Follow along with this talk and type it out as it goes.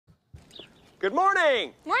Good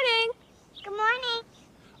morning. Morning. Good morning.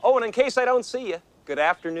 Oh, and in case I don't see you, good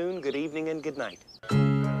afternoon, good evening, and good night.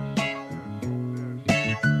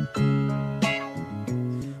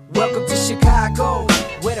 Welcome to Chicago,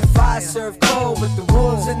 where the fire serve cold, with the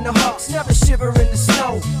Wolves and the Hawks never shiver in the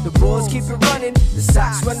snow. The Bulls keep it running, the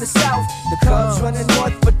Sox run the South, the Cubs run the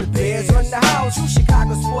North, but the Bears run the house. True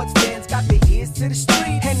Chicago sports fans got their ears to the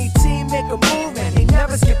street. Any team make a move and they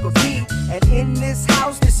never skip a beat. And in this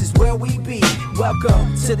house, this is where we be.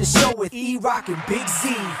 Welcome to the show with E-Rock and Big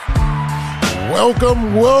Z.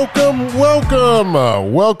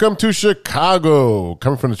 Welcome to Chicago.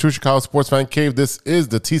 Coming from the True Chicago Sports Fan Cave, this is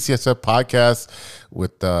the TCSF podcast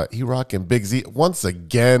with E-Rock and Big Z. Once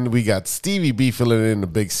again, we got Stevie B filling in the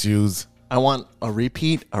big shoes. I want a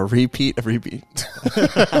repeat. Episode,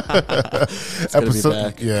 be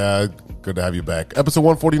back. Yeah, good to have you back. Episode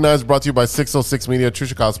 149 is brought to you by 606 Media, True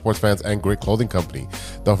Chicago Sports Fans, and Great Clothing Company.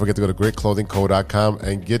 Don't forget to go to greatclothingco.com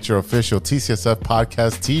and get your official TCSF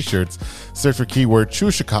podcast t-shirts. Search for keyword True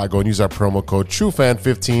Chicago and use our promo code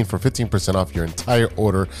TrueFan15 for 15% off your entire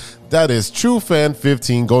order. That is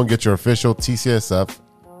TrueFan15. Go and get your official TCSF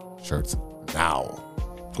shirts now.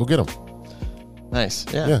 Go get them. Nice.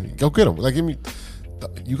 Yeah. Yeah, go get them. Like, you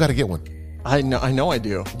got to get one. I know I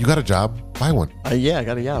do. You got a job, buy one. Yeah, I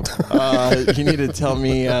got a job. You need to tell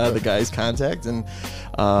me the guy's contact and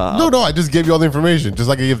No, I just gave you all the information, just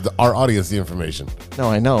like I give our audience the information. No,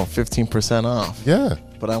 I know, 15% off. Yeah.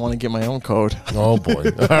 But I want to get my own code. Oh,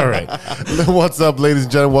 boy. All right. What's up, ladies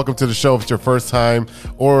and gentlemen? Welcome to the show. If it's your first time,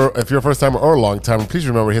 or if you're a first timer or a long timer, please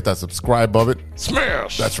remember to hit that subscribe button.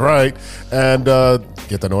 Smash! That's right. And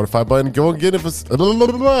get the notify button. Go and go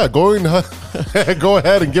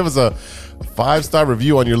ahead and give us a 5-star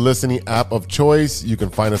review on your listening app of choice. You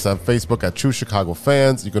can find us on Facebook at True Chicago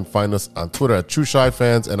Fans. You can find us on Twitter at True Chi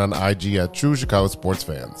Fans and on IG at True Chicago Sports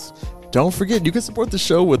Fans. Don't forget, you can support the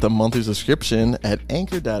show with a monthly subscription at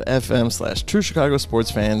anchor.fm/True Chicago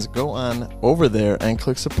Sports Fans. Go on over there and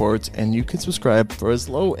click support, and you can subscribe for as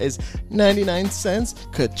low as 99 cents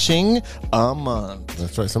ka-ching a month.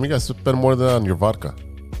 That's right. Some of you guys spend more than that on your vodka.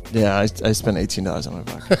 Yeah, I spend $18 on my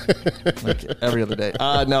vodka like every other day. Do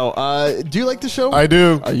you like the show? I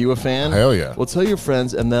do. Are you a fan? Hell yeah. Well, tell your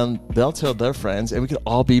friends, and then they'll tell their friends, and we could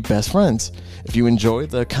all be best friends. If you enjoy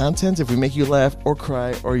the content, if we make you laugh or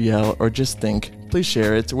cry or yell or just think, please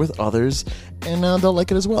share it with others, and they'll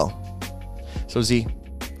like it as well. So, Z,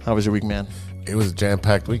 how was your week, man? It was a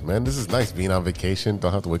jam-packed week, man. This is nice being on vacation.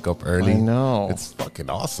 Don't have to wake up early. I know. It's fucking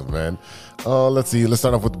awesome, man. Let's see. Let's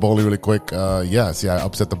start off with the bowling really quick. I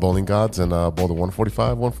upset the bowling gods and bowled a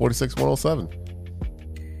 145, 146, 107.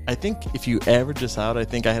 I think if you average this out, I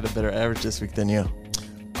think I had a better average this week than you.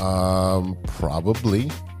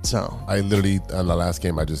 Probably. So I literally, on the last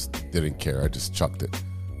game, I just didn't care. I just chucked it.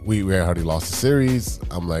 We already lost the series.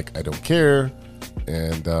 I'm like, I don't care.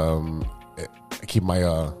 And I keep my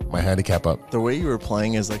handicap up. The way you were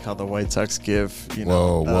playing is like how the White Sox give,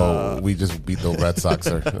 Whoa. We just beat the Red Sox,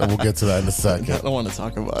 sir. And we'll get to that in a second. I don't want to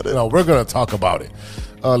talk about it. No, we're going to talk about it.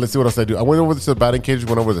 Let's see what else I do. I went over to the batting cage,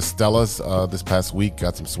 went over the Stellas this past week,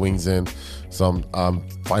 got some swings in. So I'm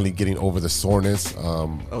finally getting over the soreness. I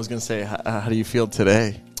was going to say, how do you feel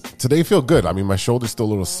today? Today I feel good. I mean, my shoulder's still a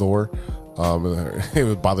little sore.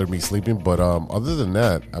 It bothered me sleeping. But other than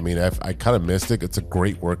that, I mean, I kind of missed it. It's a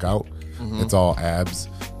great workout. Mm-hmm. It's all abs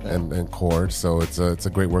and core, so it's a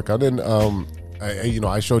great workout. And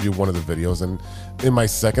I showed you one of the videos, and in my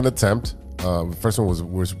second attempt, the first one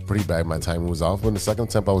was pretty bad. My timing was off. But in the second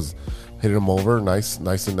attempt, I was hitting them over, nice,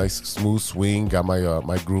 smooth swing. Got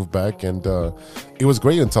my groove back, and it was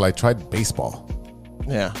great until I tried baseball.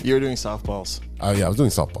 Yeah, you were doing softballs. I was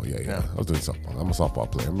doing softball. Yeah. I was doing softball. I'm a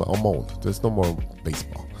softball player. I'm old. There's no more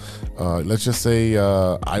baseball. Let's just say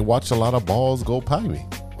I watched a lot of balls go by me.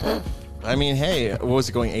 I mean, hey, what was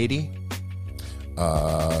it going, 80?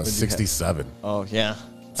 67. Oh, yeah.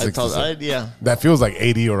 67. That feels like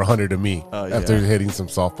 80 or 100 to me after hitting some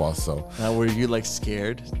softballs. So now, were you like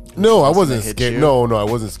scared? No, I wasn't scared. No, I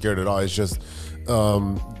wasn't scared at all. It's just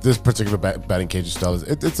this particular batting cage style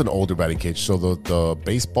it's an older batting cage. So the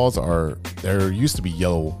baseballs there used to be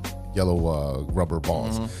yellow rubber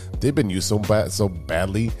balls. Mm-hmm. They've been used so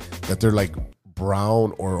badly that they're like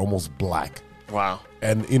brown or almost black. Wow.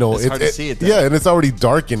 And it's hard to see it then. Yeah, and it's already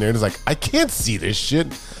dark in there, and it's like I can't see this shit.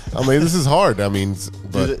 I mean, this is hard. I mean,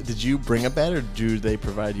 did you bring a bat, or do they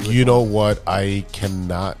provide you with You know what? I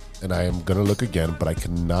cannot, and I am gonna look again, but I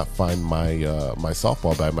cannot find my my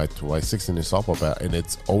softball bag, my 16-inch softball bat, and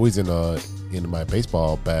it's always in my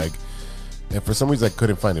baseball bag. And for some reason, I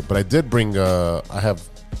couldn't find it. But I did bring. I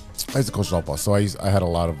used to coach softball, so I had a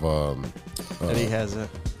lot of. Eddie has it.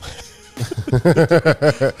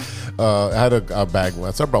 I had a bag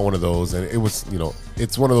once. I brought one of those, and it was,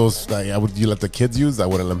 it's one of those that you let the kids use. I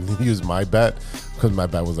wouldn't let them use my bat because my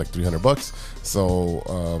bat was like $300. So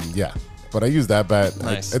yeah, but I used that bat.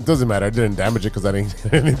 Nice. It doesn't matter. I didn't damage it because I didn't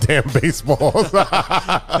hit any damn baseballs.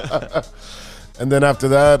 And then after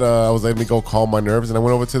that, I was letting me go calm my nerves, and I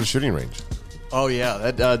went over to the shooting range. Oh yeah,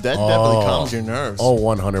 that definitely calms your nerves. Oh,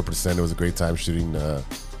 100%. It was a great time shooting.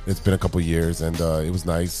 It's been a couple years, and it was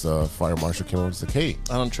nice. Fire marshal came over and was like, hey.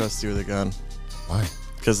 I don't trust you with a gun. Why?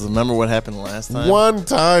 Because remember what happened last time? One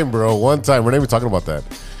time, bro. One time. We're not even talking about that.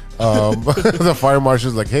 The fire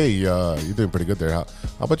marshal's like, hey, you're doing pretty good there. How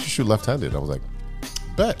about you shoot left-handed? I was like,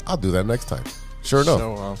 bet. I'll do that next time. Sure enough.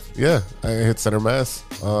 Show off. Yeah. I hit center mass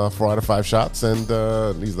 4 out of 5 shots, and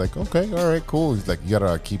he's like, okay, all right, cool. He's like, you got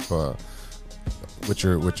to keep with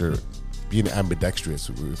your being ambidextrous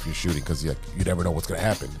if you're shooting, because you never know what's gonna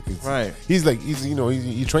happen. Right. He's like,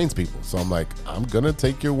 he trains people. So I'm like, I'm gonna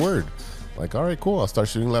take your word. Like, all right, cool. I'll start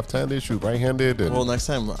shooting left-handed, shoot right-handed. And Well, next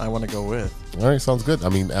time I want to go with. all right, sounds good. I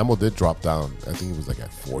mean, ammo did drop down. I think it was like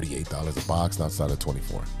at $48 a box. Now it's down at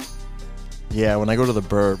 $24. Yeah, when I go to the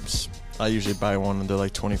Burbs, I usually buy one and they're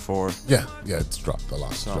like 24. Yeah, it's dropped a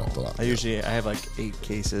lot. So Dropped a lot. I have like 8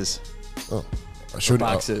 cases. Oh.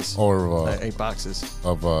 Boxes. 8 boxes.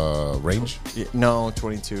 Of range? Yeah, no,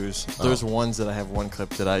 22s. There's ones that I have one clip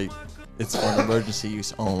that it's for emergency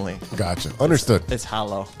use only. Gotcha. Understood. It's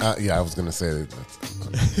hollow. Yeah, I was going to say that.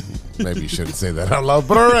 Maybe you shouldn't say that out loud,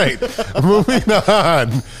 but all right. Moving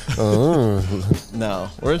on. No,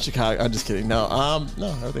 we're in Chicago. I'm just kidding. No,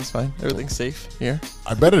 everything's fine. Everything's safe here.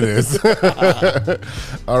 I bet it is.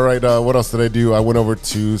 All right, what else did I do? I went over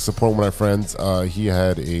to support one of my friends. He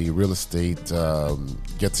had a real estate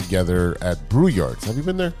get-together at Brew Yards. Have you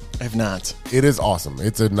been there? I have not. It is awesome.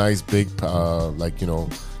 It's a nice big,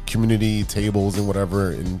 community tables and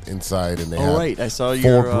whatever inside. And they have right. I saw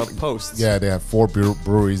your posts. Yeah, they have 4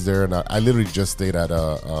 breweries there. And I literally just stayed at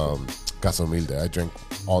Casa Humilde. I drank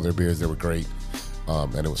all their beers. They were great.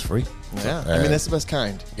 And it was free. Yeah, I mean, that's the best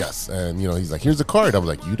kind. Yes, and he's like, here's a card. I was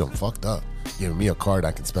like, you done fucked up. Giving me a card,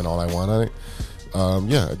 I can spend all I want on it.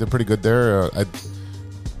 Yeah, I did pretty good there.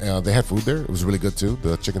 They had food there. It was really good too.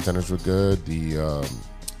 The chicken tenders were good.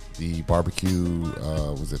 The barbecue,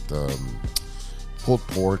 was it pulled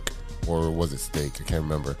pork or was it steak? I can't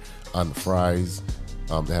remember. On the fries,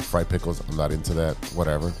 they had fried pickles. I'm not into that.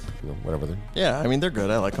 Whatever, whatever. Yeah, I mean, they're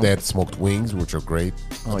good. I like them. They had smoked wings, which are great.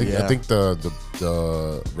 I think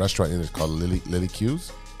the restaurant in it is called Lily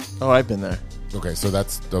Q's. Oh, I've been there. Okay, so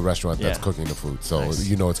that's the restaurant that's cooking the food. So nice.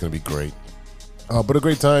 it's going to be great. But a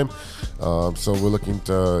great time. So we're looking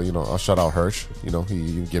to, I'll shout out Hirsch. He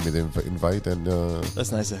gave me the invite, and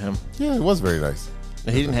that's nice of him. Yeah, it was very nice.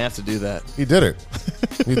 He didn't have to do that. He did it.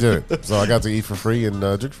 He did it. So I got to eat for free and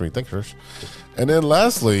drink free. Thanks, Hirsch. And then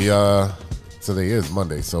lastly, today is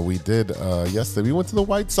Monday, so we did yesterday. We went to the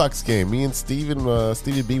White Sox game. Me and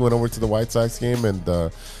Stevie B went over to the White Sox game, and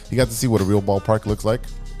he got to see what a real ballpark looks like.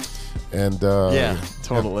 And yeah,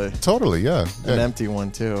 totally. Yeah, totally, yeah. An empty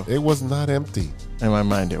one too. It was not empty. In my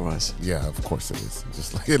mind, it was. Yeah, of course it is.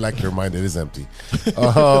 Just like your mind, it is empty.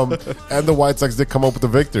 And the White Sox did come up with the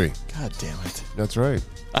victory. God damn it! That's right.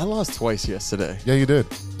 I lost twice yesterday. Yeah, you did.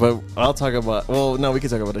 But I'll talk about. Well, no, we can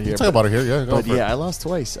talk about it here. Talk about it here, yeah. But yeah, I lost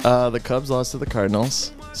twice. The Cubs lost to the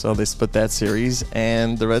Cardinals, so they split that series,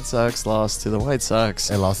 and the Red Sox lost to the White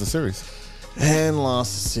Sox and lost the series.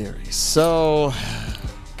 So,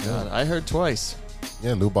 God, I heard twice.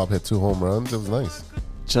 Yeah, Lou Bob hit 2 home runs. It was nice.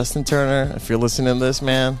 Justin Turner, if you're listening to this,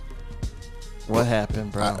 man, what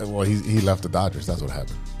happened, bro? Well, he left the Dodgers. That's what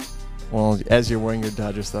happened. Well, as you're wearing your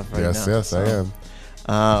Dodger stuff right now. Yes, so. I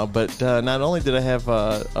am. But not only did I have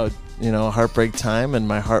a heartbreak time and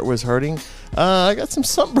my heart was hurting, I got some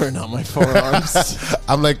sunburn on my forearms.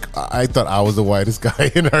 I'm like, I thought I was the whitest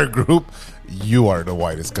guy in our group. You are the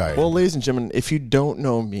whitest guy. Well, ladies and gentlemen, if you don't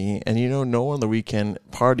know me and you don't know on the weekend,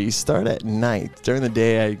 parties start at night. During the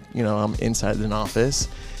day, I'm inside an office.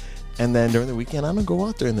 And then during the weekend, I'm going to go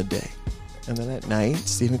out during the day. And then at night,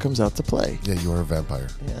 Steven comes out to play. Yeah, you are a vampire.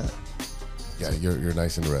 Yeah. Yeah, you're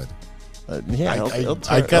nice and red. Yeah,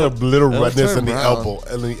 I got a little redness in the elbow,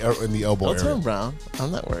 in the elbow area. It'll turn brown.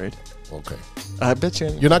 I'm not worried. Okay. I bet you.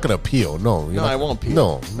 You're not going to peel. No, I won't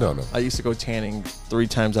peel. No. I used to go tanning 3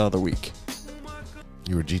 times out of the week.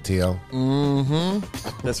 You were GTL?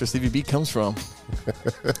 Mm-hmm. That's where Stevie B comes from.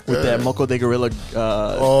 With that Moco de Gorilla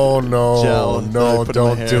oh, no. gel. No,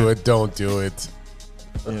 don't do it. Don't do it.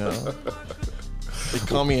 Yeah. They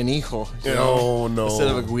call me an hijo. Oh, no. Instead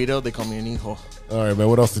of a Guido, they call me an hijo. All right, man.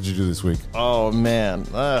 What else did you do this week? Oh man,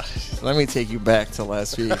 let me take you back to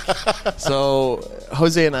last week. So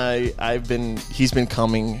Jose and he's been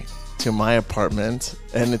coming to my apartment,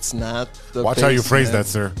 and it's not the Watch how you phrase that,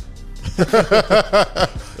 sir.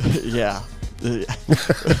 Yeah.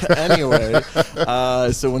 Anyway,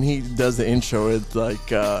 so when he does the intro, it's like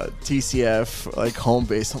TCF, like home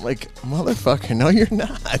base. I'm like, motherfucker, no, you're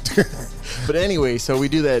not. But anyway, so we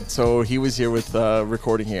do that. So he was here with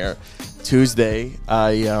recording here. Tuesday,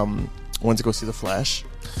 I went to go see The Flash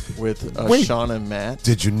with Sean and Matt.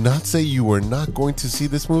 Did you not say you were not going to see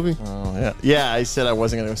this movie? Oh, yeah. Yeah, I said I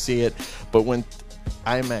wasn't going to go see it. But when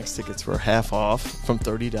IMAX tickets were half off from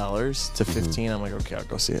 $30 to $15, I'm like, okay, I'll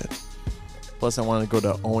go see it. Plus, I wanted to go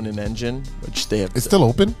to Own an Engine, which they have. It's still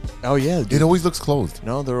open? Oh, yeah. Dude. It always looks closed.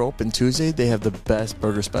 No, they're open. Tuesday, they have the best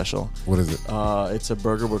burger special. What is it? It's a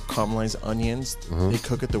burger with caramelized onions. They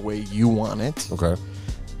cook it the way you want it. Okay.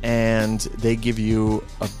 And they give you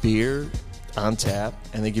a beer on tap,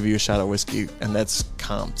 and they give you a shot of whiskey, and that's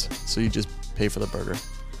comped. So you just pay for the burger.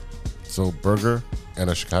 So burger and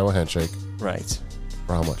a Chicago handshake. Right.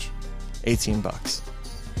 For how much? $18.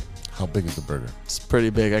 How big is the burger? It's pretty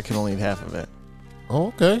big. I can only eat half of it. Oh,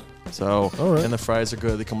 okay. So, all right. And the fries are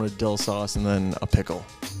good. They come with a dill sauce and then a pickle.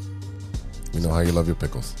 You know how you love your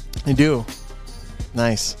pickles. I do.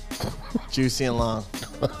 Nice. Juicy and long.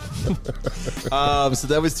 So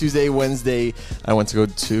that was Tuesday. Wednesday, I went to go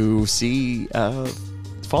to see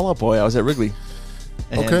Fall Out Boy. I was at Wrigley.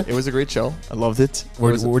 And okay. It was a great show. I loved it.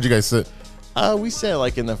 Where'd you guys sit? We sat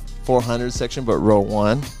like in the 400 section, but row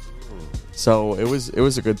 1. So it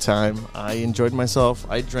was a good time. I enjoyed myself.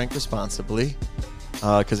 I drank responsibly.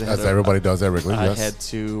 As everybody does at Wrigley. I Yes. had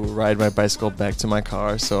to ride my bicycle back to my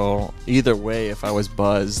car. So either way, if I was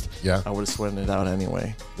buzzed, Yeah. I would have sweated it out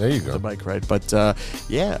anyway. There you go. The bike ride. But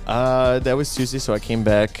that was Tuesday. So I came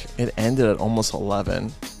back. It ended at almost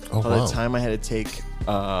 11. Oh, By wow. the time I had to take,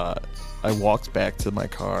 I walked back to my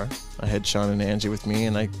car. I had Sean and Angie with me,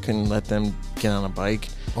 and I couldn't let them get on a bike.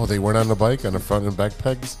 Oh, they weren't on the bike on the front and back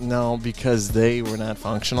pegs? No, because they were not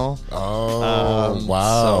functional. Oh,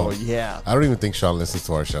 wow. So, yeah. I don't even think Sean listens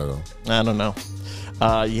to our show, though. I don't know.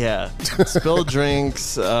 Yeah. Spilled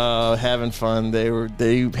drinks, having fun. They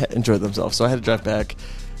enjoyed themselves. So I had to drive back,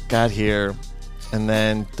 got here, and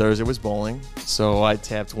then Thursday was bowling. So I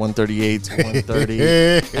tapped 138 to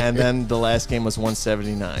 130, and then the last game was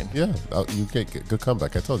 179. Yeah, you get good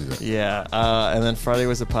comeback. I told you that. Yeah, and then Friday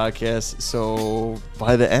was the podcast. So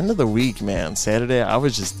by the end of the week, man, Saturday,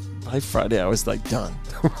 by Friday, I was like done.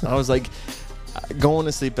 I was like going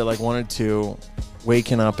to sleep at like 1 or 2,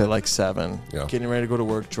 waking up at like 7, getting ready to go to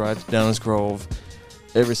work, drive to Downers Grove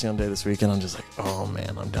every single day this week, and I'm just like, oh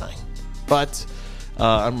man, I'm dying. But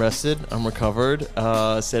I'm rested. I'm recovered.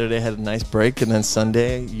 Saturday I had a nice break, and then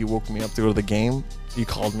Sunday you woke me up to go to the game. You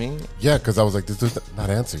called me. Yeah, because I was like, this dude's not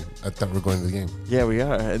answering. I thought we were going to the game. Yeah, we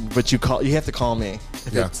are. But you have to call me.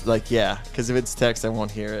 If Yeah. it's like, because if it's text, I won't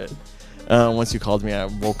hear it. Once you called me, I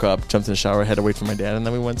woke up, jumped in the shower, had to wait for my dad, and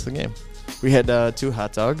then we went to the game. We had 2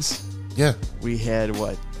 hot dogs. Yeah. We had,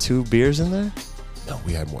 2 beers in there? No,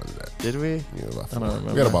 we had more than that. Did we? Yeah, about 4. I don't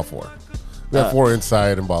remember. We had about 4. We had 4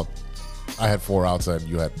 inside and I had 4 outside.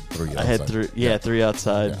 You had 3 outside. I had 3. Yeah, 3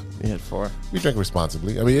 outside. Yeah. You had 4. We drank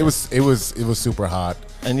responsibly. I mean, it was super hot.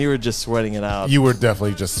 And you were just sweating it out. You were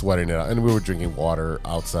definitely just sweating it out, and we were drinking water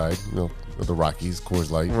outside. With the Rockies, Coors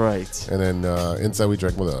Light. Right. And then inside we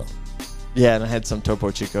drank Modelo. Yeah, and I had some Topo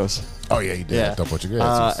Chicos. Oh yeah, you did. Yeah. Topo Chico.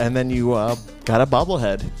 And then you got a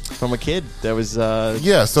bobblehead from a kid that was.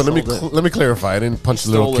 Yeah. So let me clarify. I didn't punch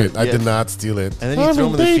the little stole kid. it, I yeah. did not steal it. And then you threw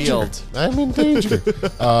him in the danger. field. I'm in danger.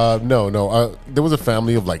 No. There was a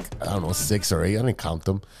family of 6 or 8. I didn't count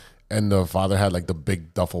them. And the father had the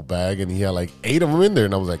big duffel bag, and he had 8 of them in there.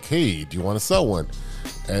 And I was like, "Hey, do you want to sell one?"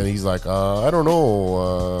 And he's like, "I don't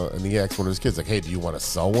know." And he asked one of his kids, "Hey, do you want to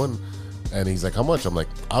sell one?" And he's like, "How much?" I'm like,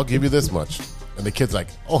 "I'll give you this much." And the kid's like,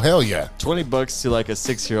 "Oh hell yeah!" $20 to a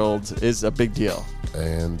 6-year-old is a big deal.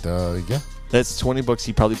 And yeah. That's $20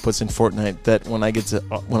 he probably puts in Fortnite. That when I get off.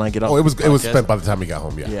 Oh, it was spent by the time he got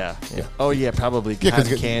home. Yeah. Oh yeah, probably. Yeah, 'cause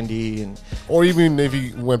cotton candy and. Or even if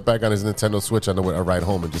he went back on his Nintendo Switch on the ride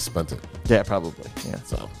home and just spent it. Yeah, probably. Yeah.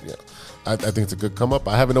 So yeah, I think it's a good come up.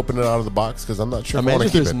 I haven't opened it out of the box because I'm not sure. Imagine if I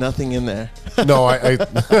if want to keep there's it. nothing in there. No, I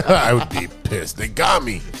I would be pissed. They got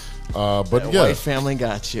me. But The yeah, White family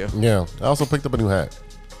got you. yeah. I also picked up a new hat.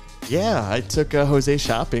 Yeah, I took Jose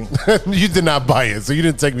shopping. You did not buy it, so you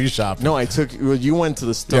didn't take me shopping. No, you went to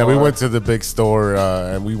the store. Yeah, we went to the big store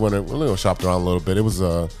and we shopped around a little bit. It was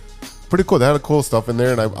pretty cool. They had cool stuff in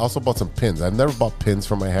there, and I also bought some pins. I've never bought pins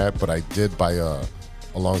for my hat, but I did buy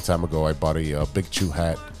a long time ago, I bought a Big Chew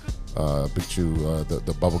hat. Big Chew,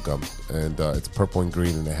 the bubble gum, and it's purple and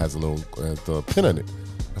green, and it has a little the pin on it.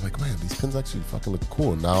 I'm like, man, these pins actually fucking look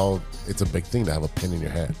cool. Now it's a big thing to have a pin in your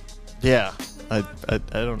hat. Yeah. I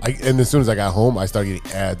don't. And as soon as I got home, I started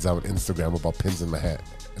getting ads on Instagram about pins in my hat,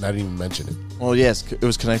 and I didn't even mention it. Well, yes, it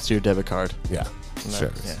was connected to your debit card. Yeah,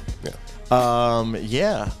 sure. Yeah.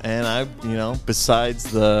 Yeah, and I, besides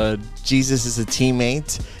the Jesus is a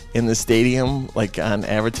teammate in the stadium, like on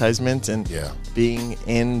advertisement, and being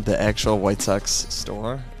in the actual White Sox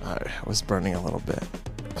store, I was burning a little bit.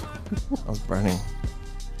 I was burning.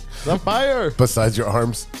 It's on fire. Besides your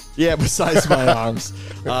arms? Yeah, besides my arms.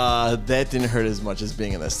 That didn't hurt as much as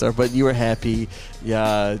being in that store, but you were happy.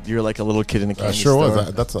 Yeah, you're like a little kid in a candy sure store.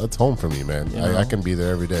 was. That's home for me, man. I can be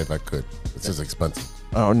there every day if I could. It's just expensive.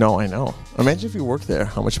 Oh, no, I know. Imagine if you worked there,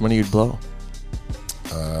 how much money you'd blow.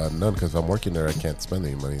 None, because if I'm working there, I can't spend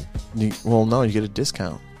any money. No, you get a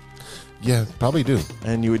discount. Yeah, probably do.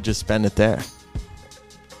 And you would just spend it there.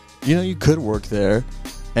 You could work there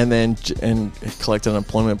and then collect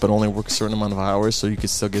unemployment, but only work a certain amount of hours, so you could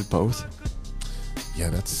still get both. Yeah,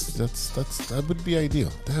 that would be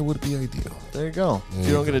ideal. That would be ideal. There you go. If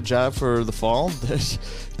you don't get a job for the fall,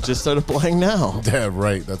 just start applying now. Yeah,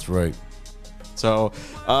 right. That's right. So,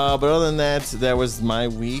 but other than that, that was my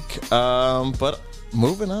week. But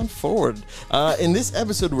moving on forward. In this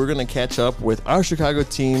episode, we're going to catch up with our Chicago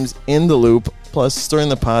teams in the loop, plus stirring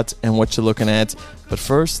the pot and what you're looking at. But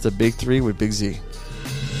first, the Big Three with Big Z.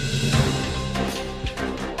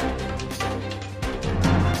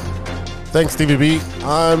 Thanks, Stevie B.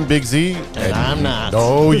 I'm Big Z. And I'm not.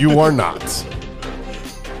 No, you are not.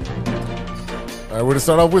 All right, we're going to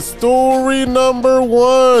start off with story number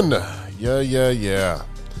 1. Yeah.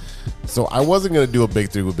 So I wasn't going to do a Big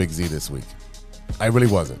Three with Big Z this week. I really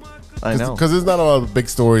wasn't. I know. Because there's not a lot of big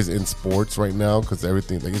stories in sports right now, because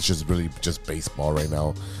everything, like, it's just really just baseball right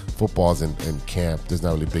now. Football's in camp. There's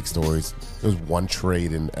not really big stories. There's one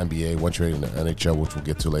trade in NBA, one trade in the NHL, which we'll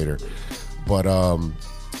get to later. But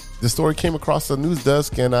this story came across the news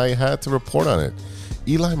desk, and I had to report on it.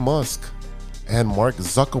 Elon Musk and Mark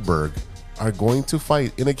Zuckerberg are going to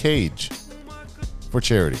fight in a cage for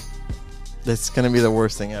charity. That's going to be the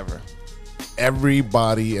worst thing ever.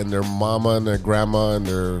 Everybody and their mama and their grandma and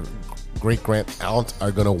their great-grand aunt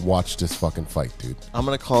are going to watch this fucking fight, dude. I'm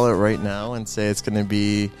going to call it right now and say it's going to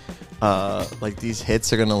be, like, these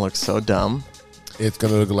hits are going to look so dumb. It's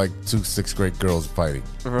going to look like 2 6th-grade girls fighting.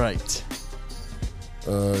 Right.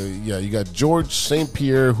 You got George St.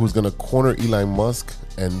 Pierre, who's going to corner Elon Musk,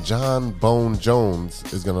 and John Bone Jones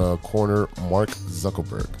is going to corner Mark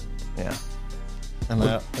Zuckerberg. Yeah. And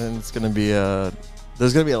it's going to be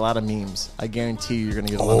there's going to be a lot of memes. I guarantee you're going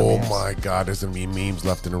to get a lot of memes. Oh, my God. There's going to be memes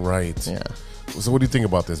left and right. Yeah. So what do you think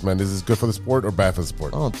about this, man? Is this good for the sport or bad for the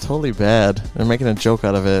sport? Oh, totally bad. They're making a joke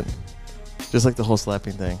out of it. Just like the whole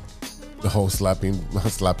slapping thing. The whole slapping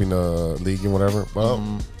league and whatever?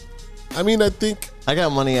 Well, I mean, I think... I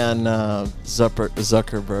got money on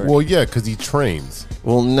Zuckerberg. Well, yeah, because he trains.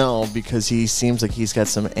 Well, no, because he seems like he's got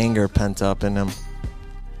some anger pent up in him.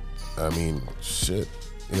 I mean, shit.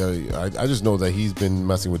 I just know that he's been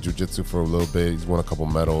messing with jiu-jitsu for a little bit. He's won a couple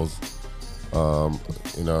medals.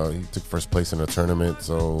 He took first place in a tournament.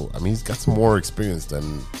 So, I mean, he's got some more experience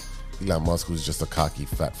than Elon Musk, who's just a cocky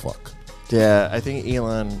fat fuck. Yeah, I think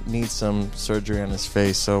Elon needs some surgery on his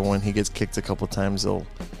face, so when he gets kicked a couple times, they'll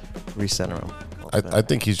recenter him. I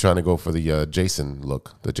think he's trying to go for the Jason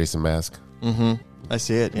look, the Jason mask. Mm-hmm. I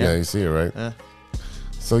see it, yeah. Yeah, you see it, right? Yeah.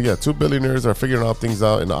 So, yeah, 2 billionaires are figuring out things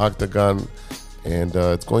out in the octagon. And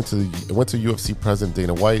it went to UFC President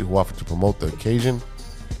Dana White, who offered to promote the occasion.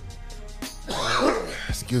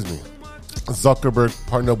 Excuse me. Zuckerberg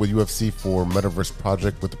partnered with UFC for Metaverse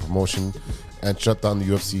project with the promotion and shut down the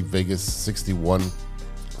UFC Vegas 61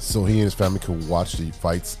 so he and his family could watch the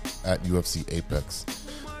fights at UFC Apex.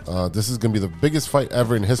 This is going to be the biggest fight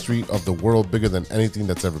ever in history of the world, bigger than anything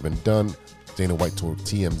that's ever been done. Dana White told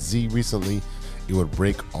TMZ recently it would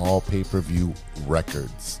break all pay-per-view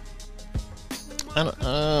records.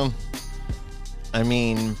 I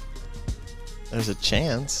mean, there's a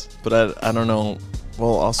chance, but I don't know.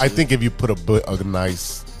 Well, also, I think if you put a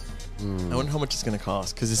nice... I wonder how much it's going to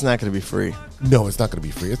cost, because it's not going to be free. No, it's not going to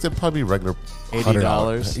be free. It's probably regular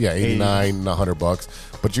 $80. Yeah, $89, $100.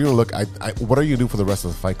 But you're going to look... what are you going to do for the rest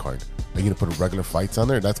of the fight card? Are you going to put regular fights on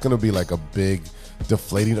there? That's going to be like a big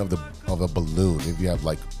deflating of a balloon if you have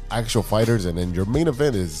like actual fighters, and then your main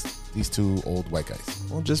event is these 2 old white guys.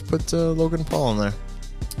 Well, just put Logan Paul in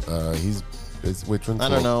there. He's which one? I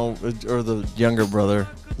don't know, or the younger brother,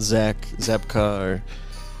 Zapka,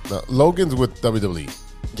 or Logan's with WWE.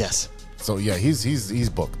 Yes. So yeah, he's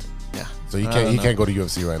booked. Yeah. So he can't go to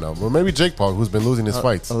UFC right now. Well, maybe Jake Paul, who's been losing his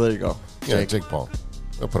fights. Oh, there you go. Yeah, Jake Paul.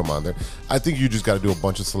 I'll put him on there. I think you just got to do a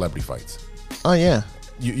bunch of celebrity fights. Oh yeah.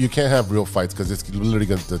 You can't have real fights because it's literally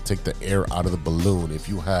going to take the air out of the balloon if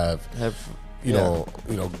you have you know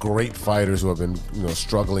great fighters who have been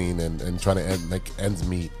struggling and trying to make ends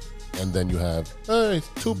meet, and then you have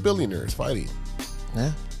two billionaires fighting.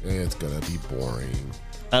 Yeah. It's gonna be boring.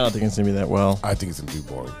 I don't think it's gonna be that well. I think it's gonna be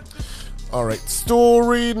boring. All right,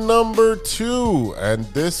 story number 2, and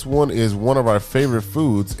this one is one of our favorite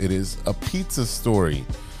foods. It is a pizza story.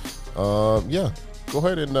 Yeah, go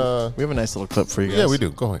ahead and We have a nice little clip for you guys. yeah, we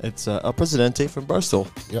do. Go ahead. It's El Presidente from Barstool.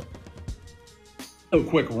 Yep. A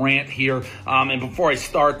quick rant here. And before I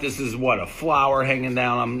start, this is a flower hanging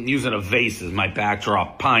down. I'm using a vase as my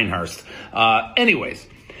backdrop, Pinehurst. Anyways,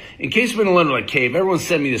 in case you've been a little like cave, everyone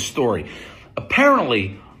sent me this story.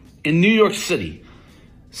 Apparently, in New York City,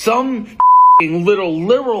 some little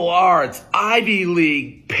liberal arts, Ivy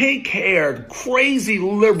League, pink-haired, crazy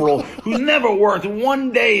liberal who's never worked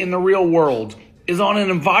one day in the real world is on an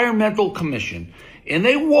environmental commission. And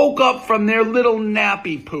they woke up from their little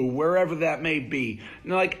nappy poo, wherever that may be.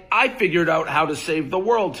 And they're like, I figured out how to save the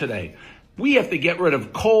world today. We have to get rid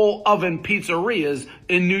of coal oven pizzerias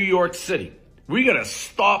in New York City. We got to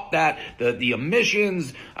stop that. The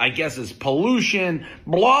emissions, I guess, is pollution,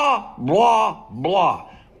 blah, blah, blah.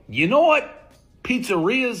 You know what?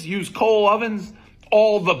 Pizzerias use coal ovens.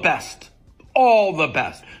 All the best. All the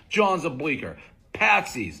best. John's of Bleecker,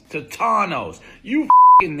 Patsy's, Totano's, you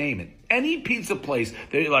name it. Any pizza place,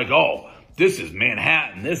 they're like, oh, this is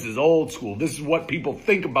Manhattan. This is old school. This is what people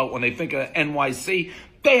think about when they think of NYC.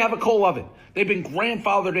 They have a coal oven. They've been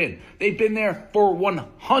grandfathered in. They've been there for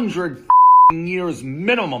 100 years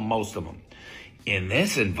minimum, most of them. In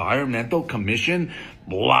this environmental commission,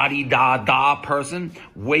 blah-de-da-da person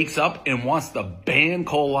wakes up and wants to ban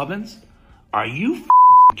coal ovens? Are you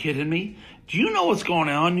kidding me? Do you know what's going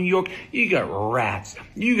on in New York? You got rats.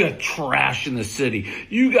 You got trash in the city.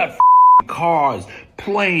 You got cars,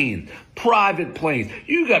 planes, private planes.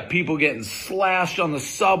 You got people getting slashed on the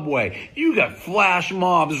subway. You got flash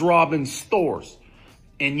mobs robbing stores.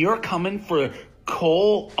 And you're coming for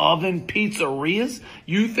coal oven pizzerias?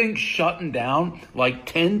 You think shutting down like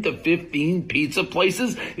 10 to 15 pizza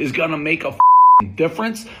places is going to make a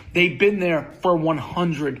difference? They've been there for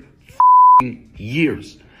 100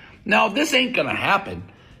 years. Now, this ain't going to happen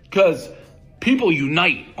because people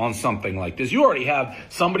unite on something like this. You already have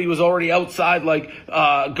somebody who's already outside like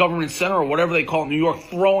Government Center or whatever they call it in New York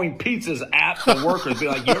throwing pizzas at the workers. Be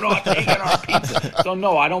like, you're not taking our pizza. So,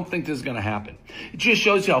 no, I don't think this is going to happen. It just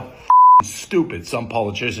shows you how stupid some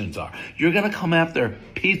politicians are. You're going to come after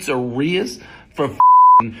pizzerias for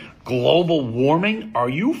global warming? Are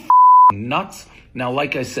you nuts? Now,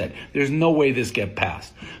 like I said, there's no way this get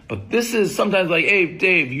passed. But this is sometimes like, hey,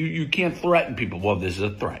 Dave, you can't threaten people. Well, this is a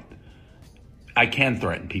threat. I can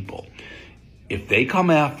threaten people. If they come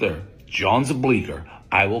after John's a Bleecker,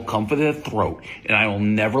 I will come for their throat, and I will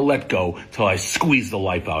never let go till I squeeze the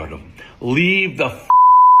life out of them. Leave the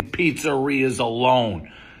pizzerias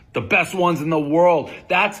alone. The best ones in the world.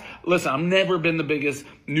 Listen, I've never been the biggest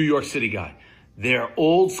New York City guy. They're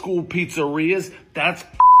old school pizzerias. That's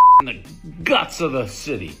the guts of the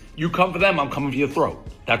city. You come for them, I'm coming for your throat.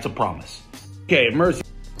 That's a promise. Okay, Mercy.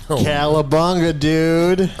 Oh, Calabunga,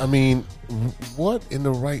 dude. I mean, what in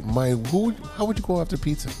the right mind? How would you go after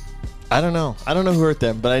pizza? I don't know. I don't know who hurt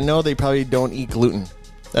them, but I know they probably don't eat gluten.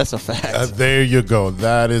 That's a fact. There you go.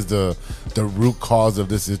 That is the root cause of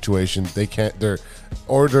this situation. They're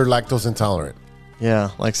lactose intolerant.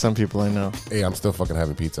 Yeah, like some people I know. Hey, I'm still fucking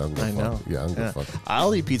having pizza. I'm gonna fuck.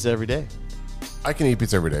 I'll eat pizza every day. I can eat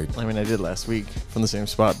pizza every day. I mean, I did last week from the same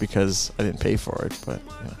spot because I didn't pay for it, but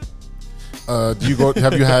yeah. Do you go?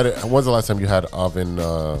 Have you had? When's the last time you had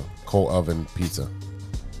coal oven pizza?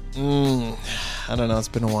 I don't know. It's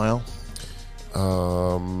been a while.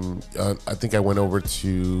 I think I went over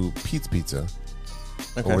to Pete's Pizza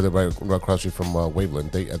over there right across the street from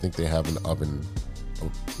Waveland. I think they have an oven.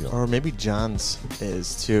 Or maybe John's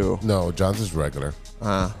is too. No, John's is regular.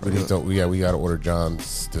 But we got to order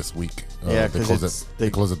John's this week. Yeah, because they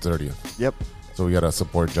close at 30th. Yep. So we got to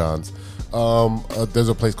support John's. There's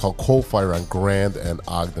a place called Coal Fire on Grand and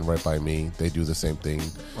Ogden right by me. They do the same thing.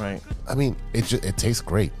 Right. I mean, it tastes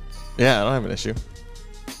great. Yeah, I don't have an issue.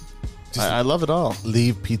 I love it all.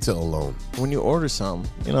 Leave pizza alone. When you order some,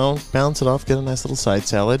 balance it off, get a nice little side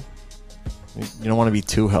salad. You don't want to be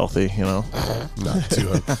too healthy, Not too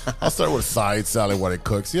healthy. I'll start with a side salad while it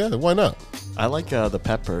cooks. Yeah, why not? I like the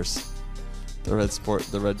peppers.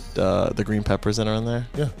 The green peppers that are in there.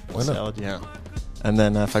 Yeah, why not? Salad, yeah. And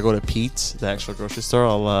then if I go to Pete's, the actual grocery store,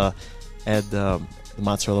 I'll add the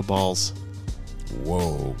mozzarella balls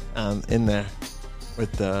Whoa. in there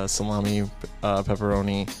with the salami,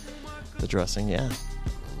 pepperoni, the dressing. Yeah.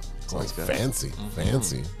 It's like good. fancy.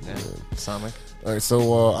 Fancy. Yeah. Sonic. All right,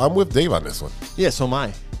 so I'm with Dave on this one. Yeah, so am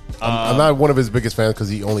I. I'm not one of his biggest fans because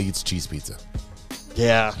he only eats cheese pizza.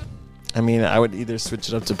 Yeah. I mean, I would either switch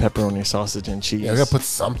it up to pepperoni, sausage, and cheese. Yeah, I gotta put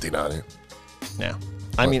something on it. Yeah.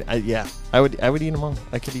 I mean, I would eat them all.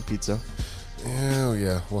 I could eat pizza.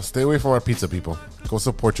 Yeah. Well, stay away from our pizza people. Go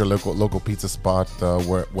support your local pizza spot,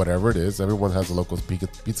 whatever it is. Everyone has a local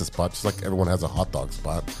pizza spot, just like everyone has a hot dog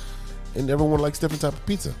spot, and everyone likes different type of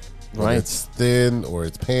pizza. Whether Right. it's thin, or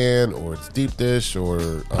it's pan, or it's deep dish,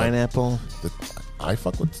 or Pineapple. I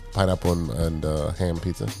fuck with pineapple and ham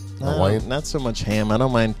pizza. Hawaiian. Not so much ham. I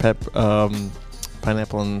don't mind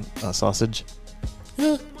pineapple and sausage.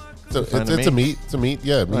 Yeah. So Fine to it's a me. meat. It's a meat.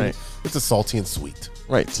 Yeah. Right. It's a salty and sweet.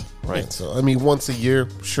 Right. Yeah, so I mean, once a year,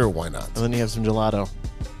 sure, why not? And then you have some gelato.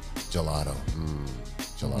 Gelato.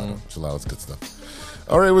 Gelato's good stuff.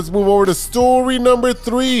 All right, let's move over to story number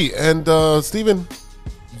 3. And Steven,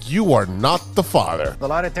 you are not the father. The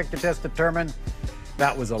lie detector test determined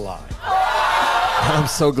that was a lie. I'm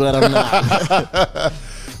so glad I'm not.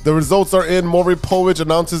 The results are in. Maury Povich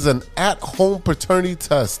announces an at-home paternity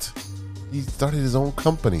test. He started his own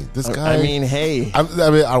company. This guy. I mean, hey.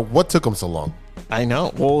 What took him so long? I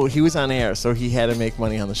know. Well, he was on air, so he had to make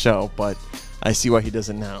money on the show, but I see why he does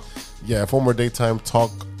it now. Yeah, former daytime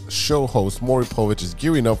talk show host Maury Povich is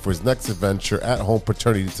gearing up for his next adventure, at-home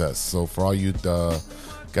paternity test. So for all you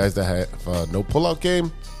guys that have no pull-out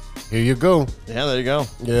game, here you go. Yeah, there you go.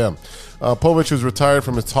 Yeah. Povich, who's retired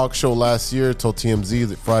from his talk show last year, told TMZ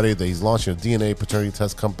that Friday that he's launching a DNA paternity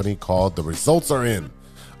test company called The Results Are In,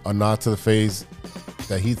 a nod to the phase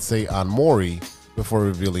that he'd say on Maury before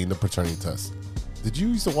revealing the paternity test. Did you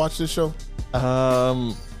used to watch this show?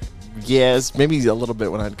 Yes, maybe a little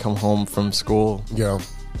bit when I'd come home from school. Yeah.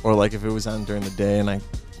 Or like if it was on during the day and I,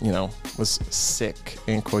 was sick,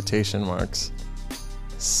 in quotation marks.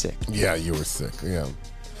 Sick. Yeah, you were sick. Yeah.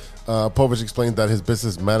 Povich explained that his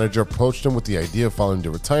business manager approached him with the idea of following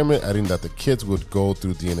the retirement, adding that the kids would go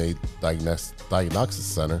through DNA diagnosis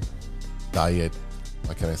center. Why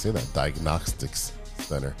can't I say that? Diagnostics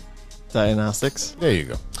center. Diagnostics? There you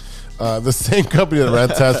go. The same company that ran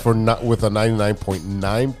tests with a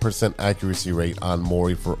 99.9% accuracy rate on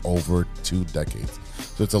Maury for over 2 decades.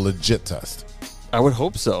 So it's a legit test. I would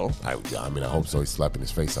hope so. I hope so. He's slapping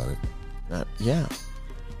his face on it. Yeah.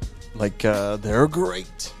 Like, they're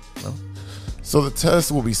great. No? So the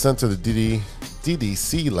test will be sent to the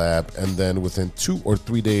DDC lab, and then within 2 or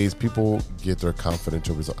 3 days, people get their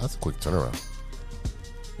confidential result. That's a quick turnaround.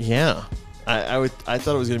 Yeah. I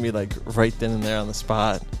thought it was gonna be like right then and there on the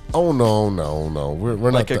spot. Oh no. We're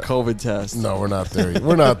Like not a COVID test. No, we're not there yet.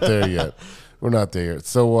 We're not there yet. We're not there yet.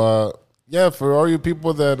 So yeah, for all you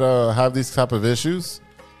people that have these type of issues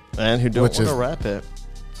And who don't want to wrap it.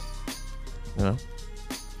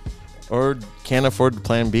 Or can't afford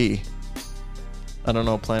plan B. I don't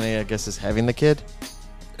know, plan A I guess is having the kid.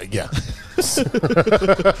 Yeah.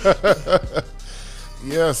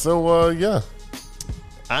 Yeah, so yeah.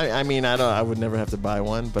 I mean, I would never have to buy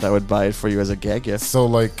one, but I would buy it for you as a gag gift. So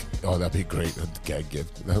like, oh, that'd be great. A gag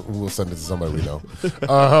gift. We'll send it to somebody we know.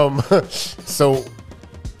 So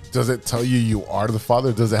does it tell you are the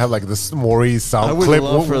father? Does it have like this Maury sound I would clip?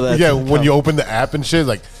 love for that Yeah, to when come. you open the app and shit,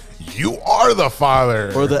 like, you are the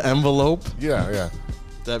father. Or the envelope. Yeah.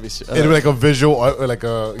 That'd be It'd be like a visual, like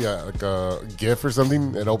a GIF or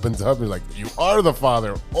something. It opens up and like, you are the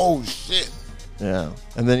father. Oh shit. Yeah.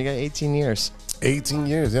 And then you got 18 years. 18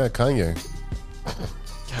 years, yeah, Kanye.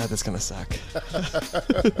 God, that's gonna suck.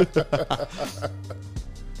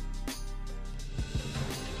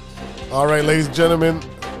 All right, ladies and gentlemen,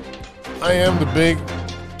 I am the big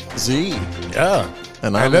Z. yeah.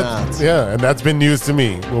 And I'm that's, not. Yeah, and that's been news to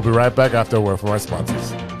me. We'll be right back after a word from our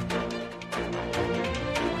sponsors.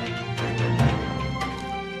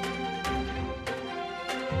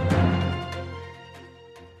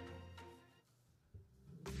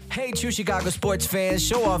 Hey, true Chicago sports fans,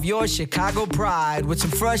 show off your Chicago pride with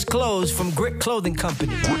some fresh clothes from Grit Clothing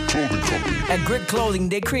Company. At Grit Clothing,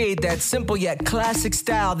 they create that simple yet classic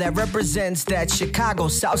style that represents that Chicago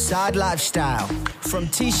Southside lifestyle. From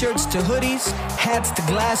t-shirts to hoodies, hats to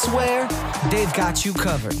glassware, they've got you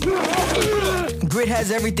covered. Grit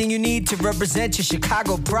has everything you need to represent your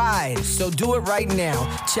Chicago pride. So do it right now.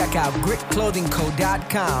 Check out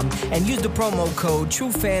gritclothingco.com and use the promo code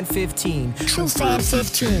TrueFan15.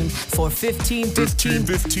 TrueFan15 for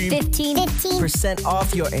 15%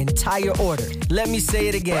 off your entire order. Let me say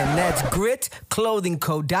it again. That's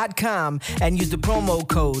gritclothingco.com and use the promo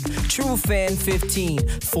code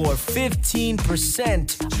TrueFan15 for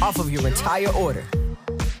 15% off of your entire order.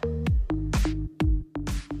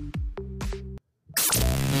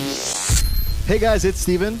 Hey guys, it's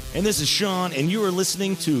Steven. And this is Sean, and you are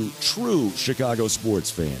listening to True Chicago Sports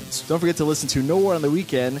Fans. Don't forget to listen to No War on the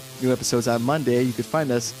Weekend. New episodes on Monday. You can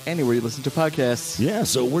find us anywhere you listen to podcasts. Yeah,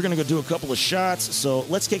 so we're going to go do a couple of shots, so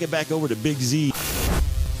let's kick it back over to Big Z.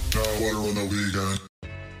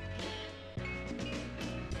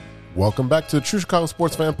 Welcome back to the True Chicago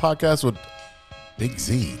Sports Fan Podcast with Big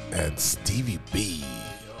Z and Stevie B.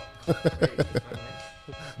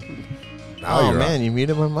 Oh, man, you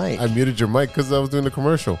muted my mic. I muted your mic because I was doing the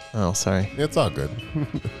commercial. Oh, sorry. It's all good.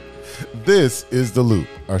 This is The Loop,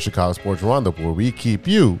 our Chicago Sports Roundup, where we keep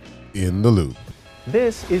you in the loop.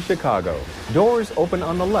 This is Chicago. Doors open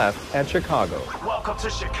on the left at Chicago. Welcome to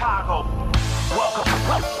Chicago.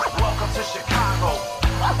 Welcome to Chicago.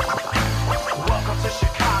 Welcome to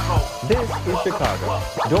Chicago. This is Chicago.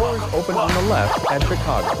 Doors open on the left at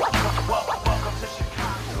Chicago. Welcome to Chicago.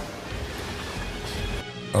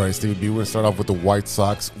 All right, Stevie B, we're going to start off with the White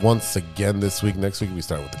Sox once again this week. Next week, we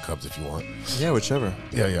start with the Cubs if you want. Yeah, whichever.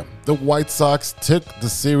 Yeah. The White Sox took the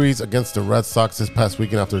series against the Red Sox this past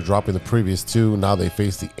weekend after dropping the previous two. Now they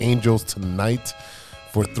face the Angels tonight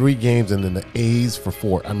for 3 games and then the A's for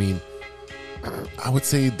 4. I mean, I would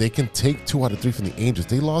say they can take 2 out of 3 from the Angels.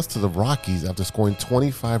 They lost to the Rockies after scoring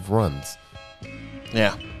 25 runs.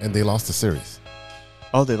 Yeah. And they lost the series.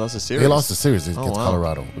 Oh, they lost the series? They lost the series against wow.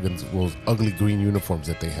 Colorado, against those ugly green uniforms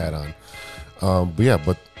that they had on.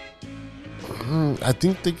 But I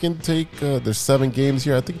think they can take, there's 7 games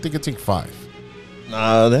here. I think they can take 5.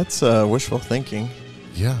 That's wishful thinking.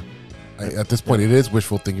 Yeah. At this point, it is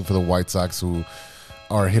wishful thinking for the White Sox, who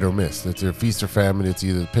are hit or miss. It's their feast or famine. It's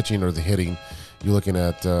either the pitching or the hitting. You're looking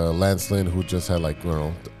at Lance Lynn, who just had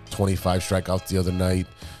 25 strikeouts the other night.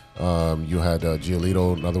 You had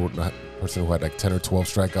Giolito, another person who had 10 or 12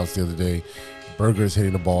 strikeouts the other day. Berger's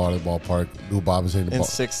hitting the ball out of the ballpark. Lou Bob is hitting the ball.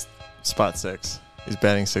 Spot 6. He's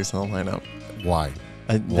batting 6th in the lineup. Why?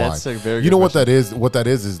 That's a very good You know what question. that is? What that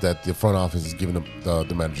is that the front office is giving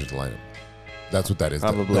the manager the lineup. That's what that is.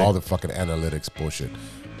 Probably. All the fucking analytics bullshit.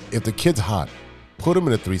 If the kid's hot, put him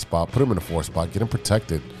in a 3 spot, put him in a 4 spot, get him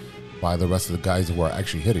protected by the rest of the guys who are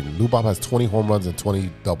actually hitting. Lou Bob has 20 home runs and 20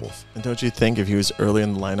 doubles. And don't you think if he was early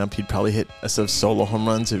in the lineup, he'd probably hit, instead of solo home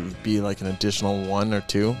runs, it would be an additional 1 or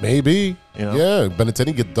 2? Maybe. You know? Yeah,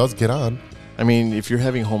 Benintendi does get on. I mean, if you're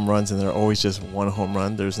having home runs and they're always just 1 home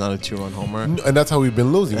run, there's not a 2-run homer. And that's how we've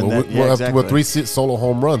been losing. And We'll exactly. have 3 solo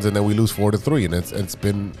home runs, and then we lose 4-3, and it's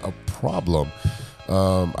been a problem.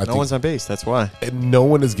 No one's on base. That's why. And no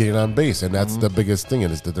one is getting on base, and that's the biggest thing,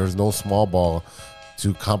 is that there's no small ball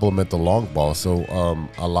to complement the long ball. So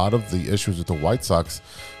a lot of the issues with the White Sox,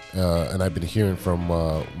 and I've been hearing from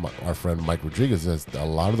our friend Mike Rodriguez, is a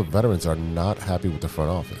lot of the veterans are not happy with the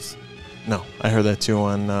front office. No, I heard that too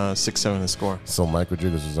on 6-7 to score. So Mike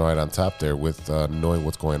Rodriguez was right on top there with knowing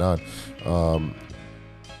what's going on.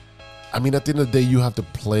 I mean, at the end of the day, you have to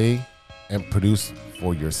play and produce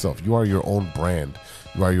for yourself. You are your own brand.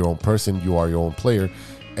 You are your own person. You are your own player.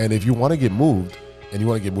 And if you want to get moved, and you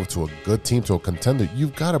want to get moved to a good team, to a contender,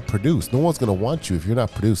 you've got to produce. No one's going to want you if you're not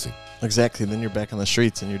producing. Exactly. Then you're back on the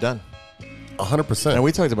streets and you're done. 100%. And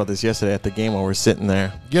we talked about this yesterday at the game while we're sitting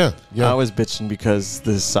there. Yeah. I was bitching because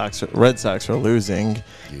the Red Sox were losing.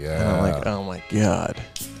 Yeah. And I'm like, oh my God.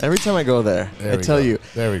 Every time I go there, There I we tell go. you.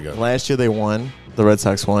 There we go. Last year they won. The Red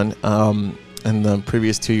Sox won. And the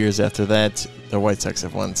previous 2 years after that, the White Sox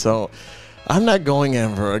have won. So I'm not going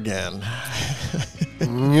ever again.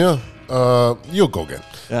 Yeah. You'll go again.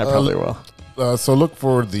 Yeah, I probably will. So look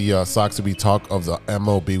for the Sox to be talk of the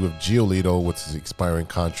MLB with Giolito, with his expiring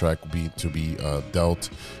contract to be dealt.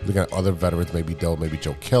 Looking at other veterans maybe dealt, maybe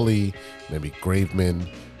Joe Kelly, maybe Graveman.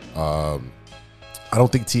 I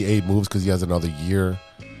don't think TA moves because he has another year.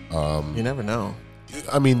 You never know.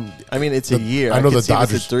 I mean, it's a year. I know could the see if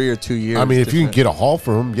it's Dodgers, a 3 or 2 years. I mean, if you can different. get a haul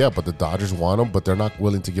for him, yeah, but the Dodgers want him, but they're not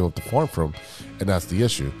willing to give up the farm for him, and that's the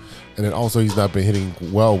issue. And then also, he's not been hitting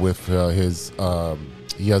well with his.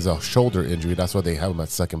 He has a shoulder injury. That's why they have him at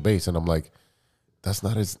second base, and I'm like, that's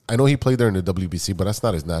not his. I know he played there in the WBC, but that's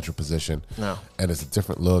not his natural position. No. And it's a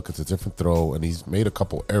different look. It's a different throw, and he's made a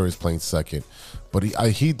couple errors playing second, but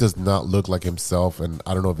he does not look like himself. And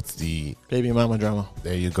I don't know if it's the baby mama drama.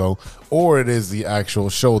 There you go, or it is the actual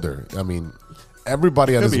shoulder. I mean,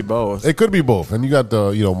 everybody Could be both. It could be both. And you got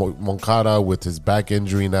the Moncada with his back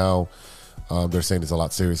injury now. They're saying it's a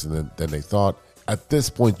lot serious than they thought. at this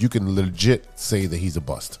point, you can legit say that he's a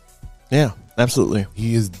bust. Yeah, absolutely.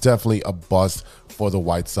 He is definitely a bust for the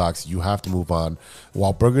White Sox. You have to move on.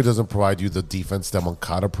 While Berger doesn't provide you the defense that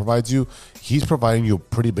Moncada provides you, he's providing you a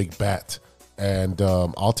pretty big bat. And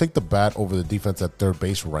I'll take the bat over the defense at third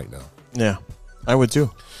base right now. Yeah, I would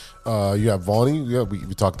too. You have Vaughn. Yeah,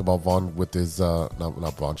 we talked about Vaughn with his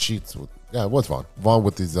not Vaughn Sheets. Yeah, it was Vaughn. Vaughn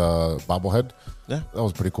with his bobblehead. Yeah, that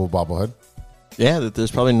was a pretty cool bobblehead. Yeah,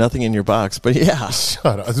 there's probably nothing in your box, but yeah.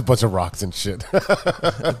 Shut up. There's a bunch of rocks and shit.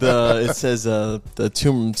 It says the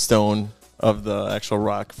tombstone of the actual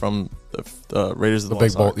rock from the Raiders of the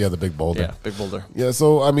big boulder. Yeah, the big boulder. Yeah, big boulder. Yeah,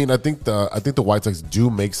 so I mean, I think the White Sox do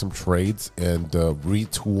make some trades and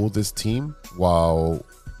retool this team while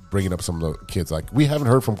bringing up some of the kids. Like, we haven't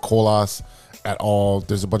heard from Colas at all.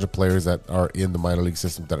 There's a bunch of players that are in the minor league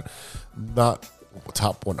system that are not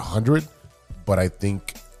top 100, but I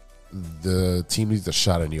think the team needs a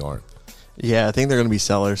shot in the arm. Yeah, I think they're going to be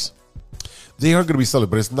sellers. They are going to be sellers,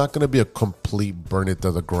 but it's not going to be a complete burn it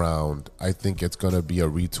to the ground. I think it's going to be a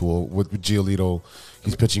retool. With Giolito,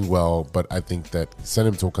 he's pitching well, but I think that send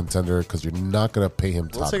him to a contender because you're not going to pay him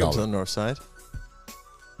top Let's take him dollar. to the north side.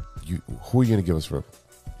 Who are you going to give us for?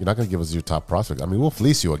 You're not going to give us your top prospect. I mean, we'll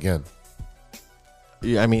fleece you again.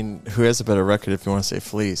 Yeah, I mean, who has a better record if you want to say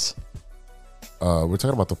fleece? We're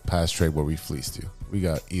talking about the past trade where we fleeced you. We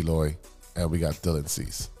got Eloy and we got Dylan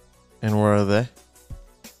Cease. And where are they?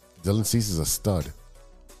 Dylan Cease is a stud.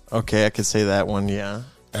 Okay, I could say that one, yeah.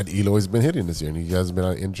 And Eloy's been hitting this year, and he hasn't been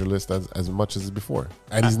on injured list as much as before.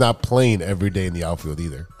 And he's not playing every day in the outfield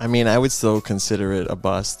either. I mean, I would still consider it a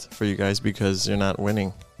bust for you guys because you're not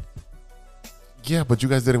winning. Yeah, but you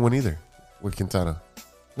guys didn't win either with Quintana.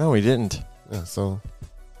 No, we didn't. Yeah, so...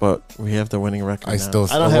 But we have the winning record now.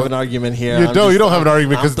 I don't have an argument here. You don't have an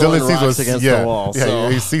argument because Dylan Cease was against the wall.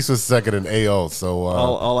 So. Cease was second in AL. So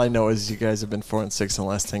all I know is you guys have been 4-6 in the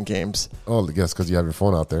last 10 games. Oh, yes, because you have your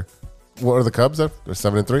phone out there. What are the Cubs? They're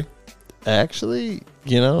 7-3. Actually,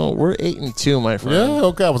 we're 8-2, my friend. Yeah,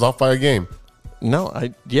 okay. I was off by a game. No,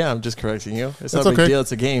 I'm just correcting you. It's not That's a big okay. deal.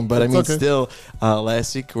 It's a game, but I mean, okay. Still,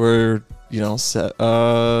 last week we're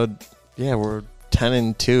we're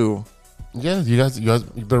 10-2. Yeah, you guys,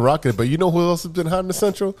 you've been rocking it. But you know who else has been hot in the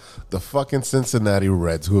Central? The fucking Cincinnati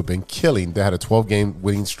Reds, who have been killing. They had a 12-game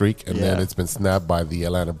winning streak, and then it's been snapped by the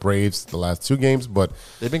Atlanta Braves the last 2 games. But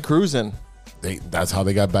they've been cruising. That's how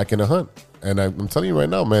they got back in the hunt. And I'm telling you right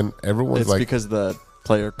now, man, everyone's It's because the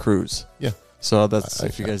player Cruz. Yeah. So that's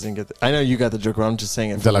if you guys didn't get I know you got the joke, but I'm just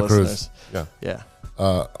saying it for De La the Cruz. listeners. Yeah.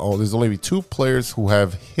 There's only 2 players who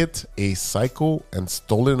have hit a cycle and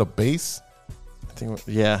stolen a base. I think,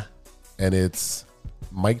 yeah. And it's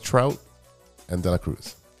Mike Trout and De La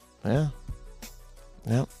Cruz. Yeah.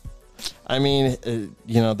 Yep. I mean,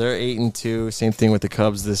 they're 8-2. Same thing with the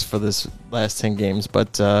Cubs for this last 10 games.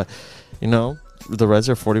 But, the Reds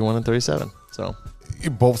are 41-37. So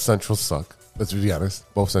both Centrals suck. Let's be honest.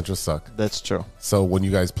 Both Centrals suck. That's true. So when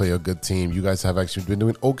you guys play a good team, you guys have actually been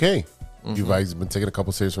doing okay. Mm-hmm. You guys have been taking a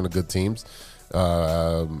couple series from the good teams.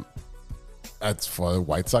 As for the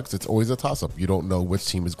White Sox, it's always a toss-up. You don't know which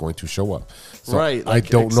team is going to show up. So right. I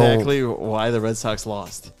don't know exactly why the Red Sox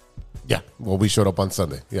lost. Yeah. Well, we showed up on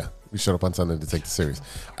Sunday. Yeah. We showed up on Sunday to take the series.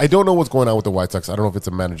 I don't know what's going on with the White Sox. I don't know if it's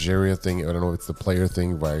a managerial thing. I don't know if it's the player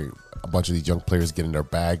thing where a bunch of these young players get in their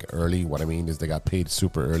bag early. What I mean is they got paid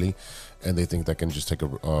super early, and they think they can just take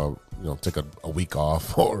a week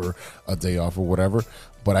off or a day off or whatever.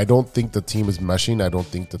 But I don't think the team is meshing. I don't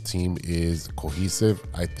think the team is cohesive.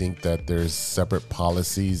 I think that there's separate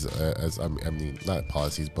policies, not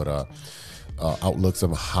policies, but outlooks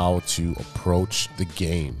of how to approach the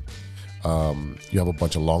game. You have a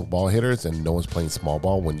bunch of long ball hitters, and no one's playing small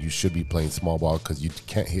ball when you should be playing small ball because you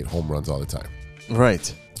can't hit home runs all the time.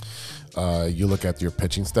 Right. You look at your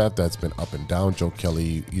pitching staff that's been up and down. Joe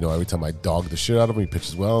Kelly, every time I dog the shit out of him, he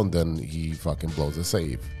pitches well, and then he fucking blows a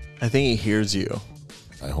save. I think he hears you.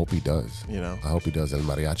 I hope he does. I hope he does. El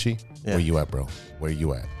Mariachi, Where you at, bro? Where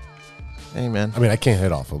you at? Hey, man. I mean, I can't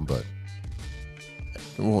hit off him, but...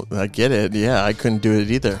 Well, I get it. Yeah, I couldn't do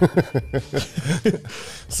it either.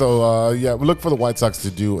 So, we look for the White Sox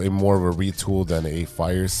to do a more of a retool than a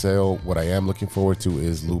fire sale. What I am looking forward to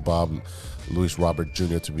is Luis Robert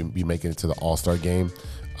Jr. to be making it to the All-Star game.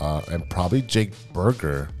 And probably Jake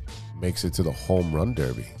Berger makes it to the Home Run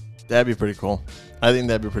Derby. That'd be pretty cool. I think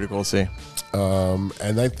that'd be pretty cool to see.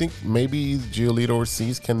 And I think maybe Giolito or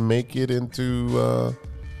Cease can make it into...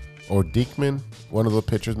 or Diekman, one of the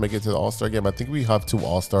pitchers, make it to the All-Star game. I think we have 2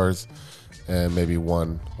 All-Stars and maybe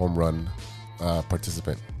 1 home run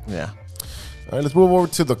participant. Yeah. All right, let's move over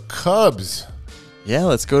to the Cubs. Yeah,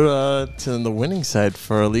 let's go to the winning side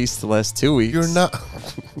for at least the last 2 weeks. You're not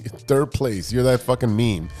third place. You're that fucking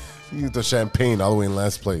meme. You get the champagne all the way in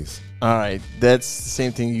last place. All right, that's the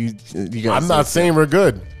same thing you guys. I'm not saying we're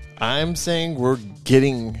good. I'm saying we're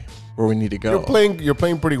getting where we need to go. You're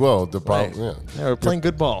playing pretty well. The problem, Right. Yeah, we're playing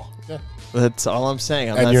good ball. Yeah. That's all I'm saying.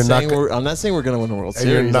 I'm And not saying we're going to win the World And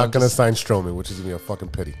Series. you're not I'm going to just- sign Stroman, which is going to be a fucking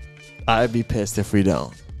pity. I'd be pissed if we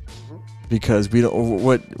don't, because we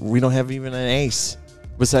don't have even an ace.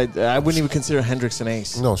 Besides, I wouldn't even consider Hendricks an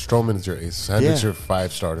ace. No, Stroman is your ace. Hendricks Yeah. your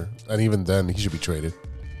 5 starter, and even then, he should be traded.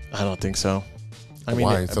 I don't think so. I mean,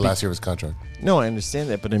 Why? It's the last year of his contract. No, I understand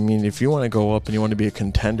that, but I mean, if you want to go up and you want to be a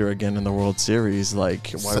contender again in the World Series,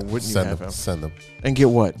 like, why wouldn't you have him? Send them. And get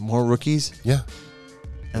what? More rookies? Yeah.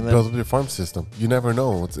 And Build then, up your farm system. You never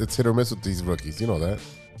know. It's hit or miss with these rookies. You know that.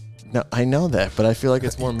 no, I know that, but I feel like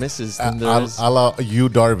it's more misses than there is. A la you,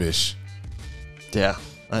 Darvish. Yeah.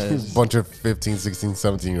 Bunch of 15, 16,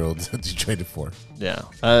 17-year-olds that you traded for. Yeah.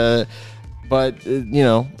 But,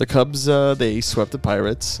 the Cubs, they swept the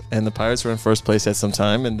Pirates, and the Pirates were in first place at some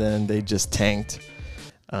time, and then they just tanked.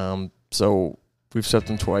 So we've swept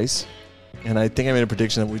them twice. And I think I made a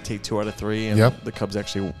prediction that we'd take 2 out of 3, and the Cubs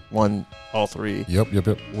actually won all 3.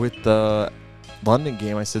 Yep. With the London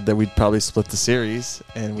game, I said that we'd probably split the series,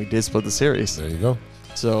 and we did split the series. There you go.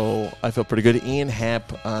 So I felt pretty good. Ian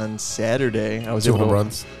Happ on Saturday, I was 2 able home to,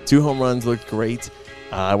 runs. 2 home runs looked great.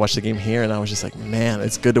 I watched the game here, and I was just like, man,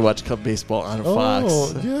 it's good to watch Cub baseball on Fox.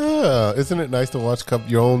 Oh, yeah. Isn't it nice to watch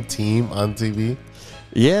your own team on TV?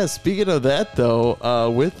 Yeah, speaking of that, though,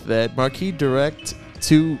 with that, Marquee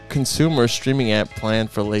direct-to-consumer streaming app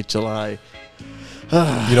planned for late July.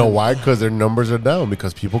 You know why? Because their numbers are down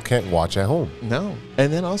because people can't watch at home. No.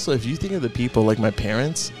 And then also, if you think of the people like my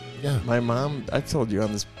parents, Yeah. my mom, I've told you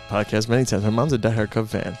on this podcast many times, my mom's a diehard Cub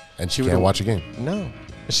fan. And she would can't watch a game. No.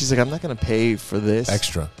 She's like, I'm not going to pay for this.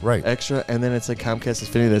 Extra. Right. Extra. And then it's like Comcast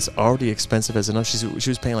Xfinity that's already expensive as enough. She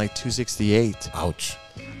was paying like $268. Ouch.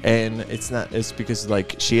 And it's because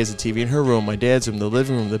like she has a TV in her room, my dad's room, the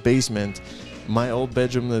living room, the basement, my old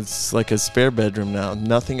bedroom that's like a spare bedroom now.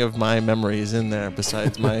 Nothing of my memory is in there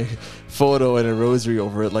besides my photo and a rosary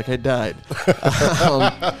over it like I died.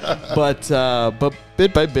 But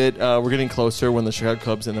bit by bit, we're getting closer when the Chicago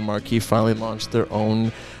Cubs and the Marquee finally launched their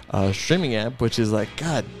own streaming app, which is like,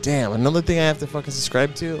 god damn, another thing I have to fucking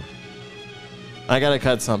subscribe to. I gotta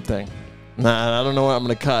cut something. Nah, I don't know what I'm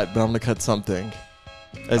gonna cut, but I'm gonna cut something.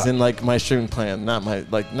 As in, like, my streaming plan, not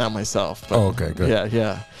myself. But okay, good.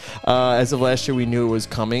 Yeah. As of last year, we knew it was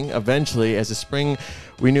coming. Eventually, as of spring,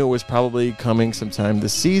 we knew it was probably coming sometime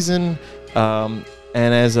this season. And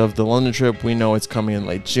as of the London trip, we know it's coming in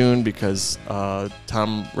late June because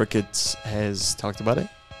Tom Ricketts has talked about it.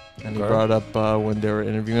 And he brought it up when they were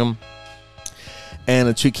interviewing him. And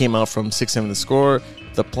a tweet came out from 6M The Score.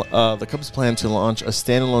 The Cubs plan to launch a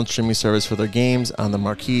standalone streaming service for their games on the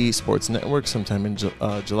Marquee Sports Network sometime in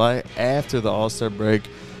July after the All-Star break,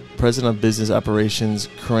 President of Business Operations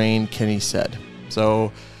Crane Kenny said.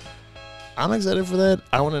 So I'm excited for that.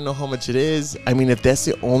 I want to know how much it is. I mean, if that's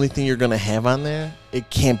the only thing you're going to have on there, it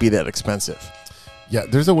can't be that expensive. Yeah,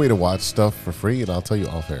 there's a way to watch stuff for free, and I'll tell you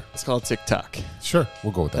off air. It's called TikTok. Sure,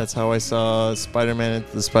 we'll go with that. That's how I saw Spider-Man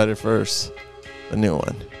Into the Spider-Verse, the new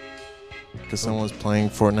one. Because someone was playing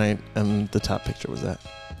Fortnite, and the top picture was that.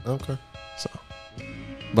 Okay. So,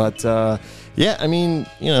 but yeah, I mean,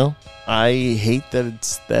 I hate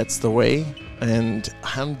that that's the way, and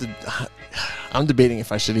I'm debating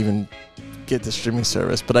if I should even get the streaming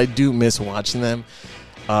service. But I do miss watching them.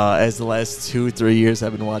 As the last 2-3 years,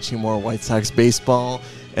 I've been watching more White Sox baseball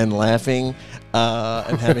and laughing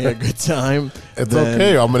and having a good time. It's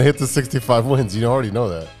okay. I'm gonna hit the 65 wins. You already know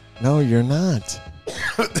that. No, you're not.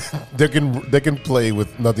 They can play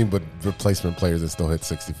with nothing but replacement players and still hit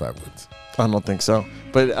 65 wins. I don't think so,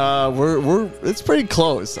 but it's pretty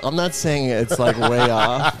close. I'm not saying it's like way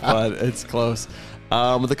off, but it's close.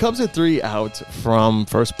 The Cubs are 3 out from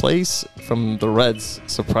first place from the Reds.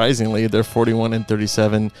 Surprisingly, they're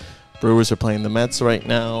 41-37. Brewers are playing the Mets right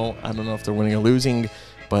now. I don't know if they're winning or losing,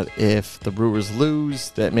 but if the Brewers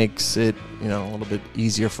lose, that makes it a little bit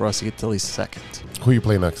easier for us to get to at least second. Who you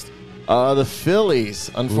play next? The Phillies,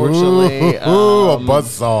 unfortunately. A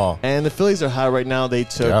buzzsaw. And the Phillies are hot right now. I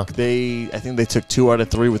think they took 2 out of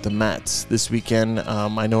 3 with the Mets this weekend.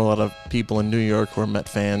 I know a lot of people in New York who are Met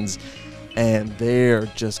fans, and they're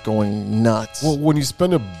just going nuts. Well, when you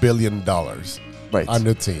spend $1 billion right on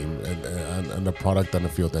the team and the product on the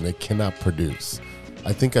field, and it cannot produce.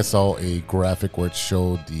 I think I saw a graphic where it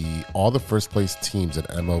showed all the first place teams in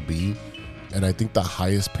MLB. And I think the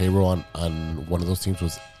highest payroll on one of those teams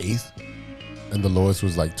was 8th. and the lowest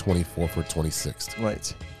was like 24th or 26th.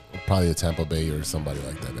 Right. Probably a Tampa Bay or somebody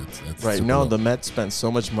like that. That's Right. super No, low. the Mets spent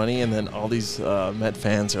so much money, and then all these Met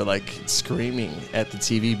fans are like screaming at the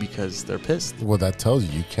TV because they're pissed. Well, that tells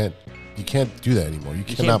you can't do that anymore. You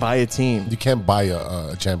You cannot can't buy a team. You can't buy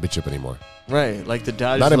a championship anymore. Right. Like the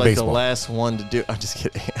Dodgers Not are in like baseball. the last one to do. I'm just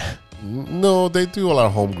kidding. No, they do a lot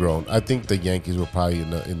of homegrown. I think the Yankees were probably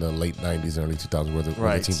in the late 90s and early 2000s were the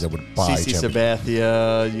teams that would buy CC championships.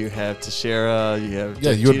 Sabathia, you have Teixeira, you have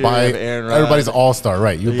Yeah, you would Jeter, buy you have Aaron Rod. everybody's all-star,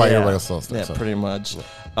 right? You would buy everybody's all-star. Yeah, so. pretty much.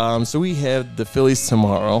 So we have the Phillies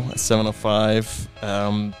tomorrow at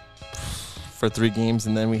 7:05 for 3 games,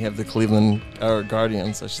 and then we have the Cleveland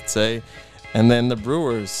Guardians, I should say, and then the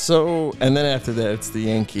Brewers. So, and then after that, it's the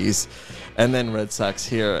Yankees, and then Red Sox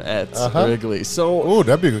here at Wrigley. So, Oh,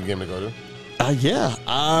 that'd be a good game to go to.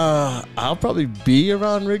 I'll probably be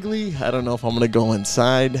around Wrigley. I don't know if I'm gonna go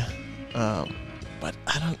inside, but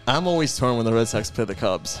I'm always torn when the Red Sox play the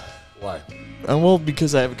Cubs. Why? Well,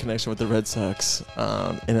 because I have a connection with the Red Sox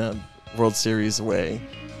in a World Series way,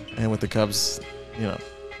 and with the Cubs,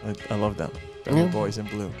 I love them. They're my boys in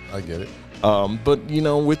blue. I get it. But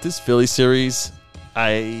with this Philly series,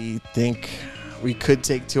 I think we could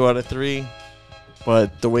take 2 out of 3.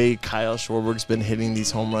 But the way Kyle Schwarberg's been hitting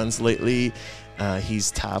these home runs lately,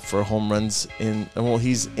 he's top for home runs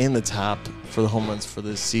he's in the top for the home runs for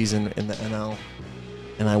this season in the NL.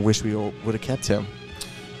 And I wish we would have kept him.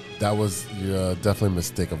 That was definitely a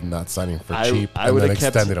mistake of not signing for cheap I and would then have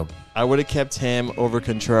kept extended him. I would have kept him over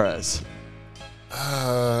Contreras.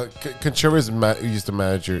 Contreras used to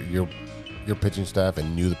manage your pitching staff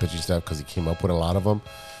and knew the pitching staff because he came up with a lot of them.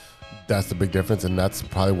 That's the big difference, and that's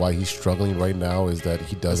probably why he's struggling right now. Is that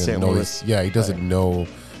he doesn't know he doesn't know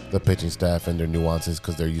the pitching staff and their nuances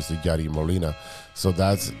because they're used to Yadi Molina. So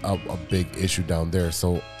that's a big issue down there.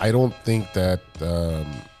 So I don't think that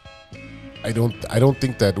I don't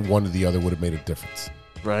think that one or the other would have made a difference.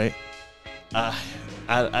 Right. I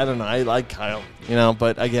don't know. I like Kyle,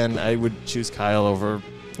 but again, I would choose Kyle over,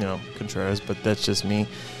 Contreras, but that's just me.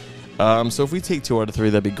 So if we take 2 out of 3,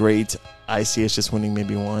 that'd be great. I see us just winning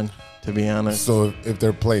maybe 1, to be honest. So if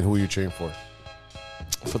they're playing, who are you cheering for?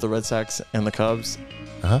 For the Red Sox and the Cubs,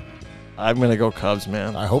 Uh-huh. I'm going to go Cubs,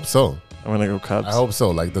 man. I hope so. I'm going to go Cubs. I hope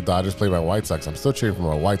so. Like the Dodgers play my White Sox. I'm still cheering for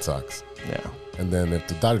my White Sox. Yeah. And then if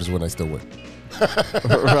the Dodgers win, I still win.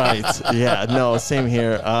 Right. Yeah. No, same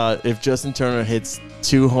here. If Justin Turner hits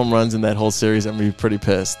 2 home runs in that whole series, I'm going to be pretty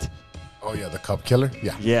pissed. Oh, yeah, the Cub killer?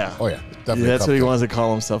 Yeah. Yeah. Oh, yeah. Definitely That's Cub what he killer. wants to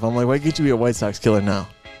call himself. I'm like, why can't you be a White Sox killer now?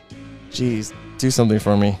 Jeez, do something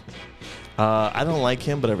for me. I don't like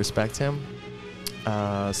him, but I respect him.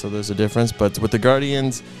 So there's a difference. But with the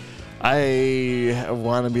Guardians, I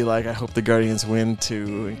want to be like, I hope the Guardians win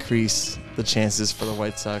to increase the chances for the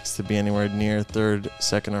White Sox to be anywhere near 3rd,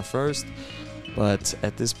 2nd, or 1st. But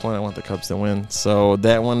at this point, I want the Cubs to win. So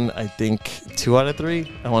that one, I think 2 out of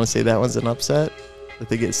 3. I want to say that one's an upset. That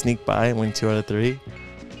they get sneak by and win 2 out of 3.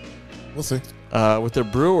 We'll see. With the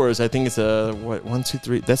Brewers, I think it's a 1, 2,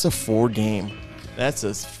 3. That's a 4-game. That's a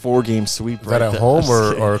 4-game sweep. Is that at home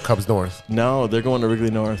or Cubs North? No, they're going to Wrigley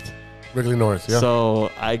North. Wrigley North, yeah.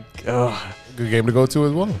 So good game to go to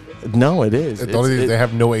as well. No, it is. The only thing is they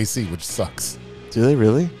have no AC, which sucks. Do they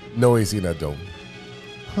really? No AC in that dome.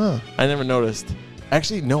 Huh. I never noticed.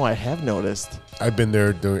 Actually, no, I have noticed. I've been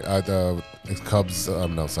there during the Cubs.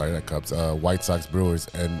 No, sorry, not Cubs. White Sox Brewers,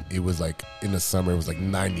 and it was like in the summer. It was like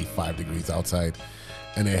 95 degrees outside,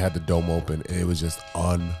 and they had the dome open, and it was just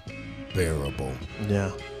unbearable.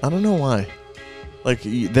 Yeah, I don't know why. Like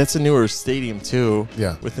that's a newer stadium too.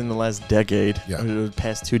 Yeah. Within the last decade. Yeah. Or the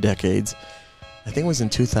past 2 decades. I think it was in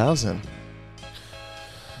 2000.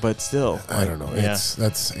 But still, I don't know. Yeah.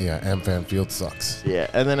 AmFam Field sucks. Yeah,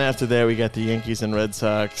 and then after that, we got the Yankees and Red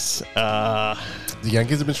Sox. The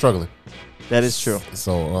Yankees have been struggling. That is true.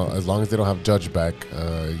 So as long as they don't have Judge back,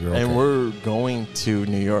 you're okay. And we're going to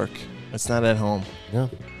New York. It's not at home. Yeah.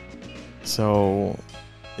 So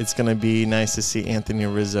it's going to be nice to see Anthony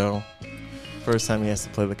Rizzo. First time he has to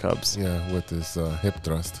play the Cubs. Yeah, with this hip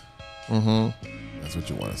thrust. Mm-hmm. That's what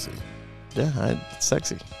you want to see. Yeah, it's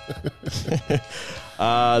sexy.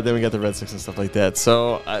 Then we got the Red Sox and stuff like that.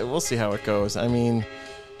 So we'll see how it goes. I mean,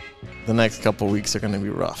 the next couple weeks are going to be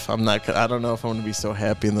rough. I don't know if I'm going to be so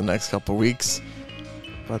happy in the next couple weeks,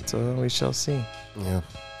 but we shall see. Yeah.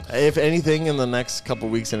 If anything, in the next couple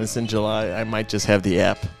weeks, and it's in July, I might just have the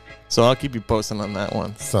app. So I'll keep you posting on that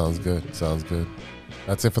one. Sounds good. Sounds good.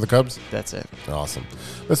 That's it for the Cubs? That's it. Awesome.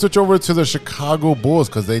 Let's switch over to the Chicago Bulls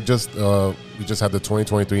because we just had the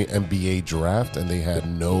 2023 NBA draft and they had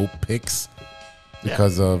no picks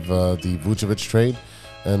because of the Vucevic trade.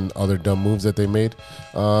 and other dumb moves that they made.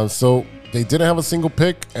 So they didn't have a single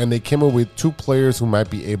pick, and they came up with 2 players who might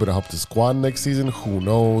be able to help the squad next season. Who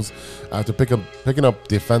knows? After picking up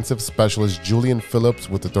defensive specialist Julian Phillips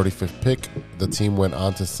with the 35th pick, the team went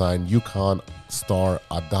on to sign UConn star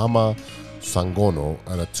Adama Sangono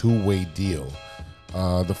on a 2-way deal.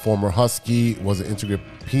 The former Husky was an integral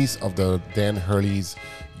piece of the Dan Hurley's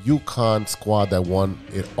UConn squad that won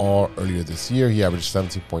it all earlier this year. He averaged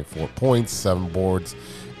 17.4 points, 7 boards,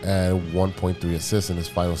 and 1.3 assists in his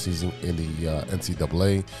final season in the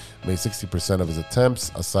NCAA. Made 60% of his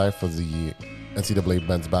attempts. Aside from the NCAA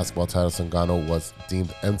men's basketball title, Sangano was deemed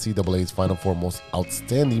NCAA's Final Four most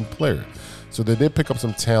outstanding player. So they did pick up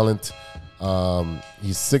some talent.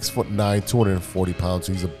 He's 6'9", 240 pounds,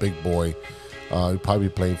 so he's a big boy. He'll probably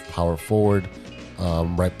be playing power forward,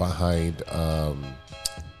 right behind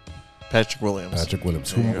Patrick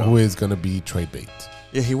Williams, who is going to be trade bait.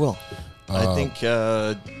 Yeah, he will. I think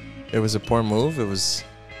it was a poor move.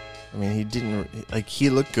 He didn't he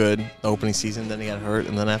looked good the opening season, then he got hurt,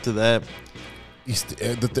 and then after that,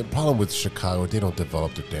 the problem with Chicago, they don't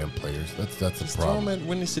develop their damn players. That's the problem. Throw him at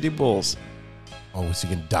Windy City Bulls. Oh, so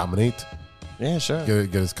he can dominate? Yeah, sure.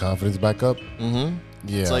 Get his confidence back up? Mm-hmm.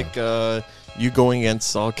 Yeah. It's like you going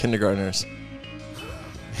against all kindergartners.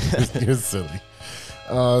 You're silly.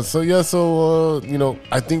 I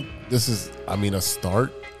think this is, a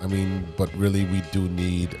start. But really we do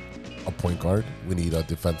need a point guard. We need a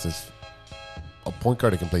point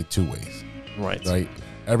guard that can play 2 ways. Right?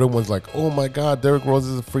 Everyone's like, oh my God, Derrick Rose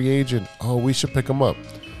is a free agent. Oh, we should pick him up.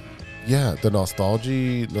 Yeah, the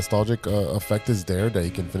nostalgic effect is there that he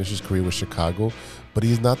can finish his career with Chicago, but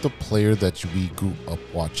he's not the player that we grew up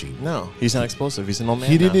watching. No, he's not explosive. He's an old man.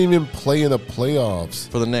 He didn't even play in the playoffs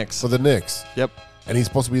for the Knicks. Yep. And he's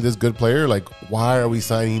supposed to be this good player. Like, why are we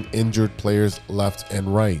signing injured players left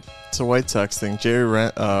and right? It's a White Sox thing. Jerry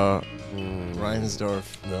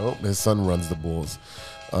Reinsdorf. No, his son runs the Bulls.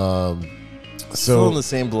 Still in the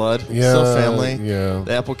same blood. Yeah, still family. Yeah.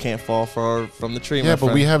 The apple can't fall far from the tree. Yeah,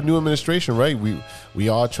 but we have new administration, right? We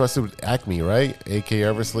all trusted with Acme, right? A.K.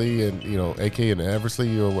 Eversley and A.K. and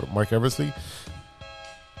Eversley or Mark Eversley.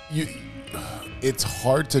 It's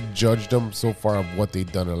hard to judge them so far of what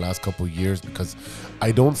they've done in the last couple of years because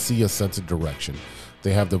I don't see a sense of direction.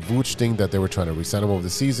 They have the Vooch thing that they were trying to re-sign him over the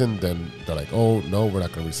season. Then they're like, oh, no, we're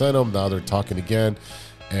not going to re-sign him. Now they're talking again.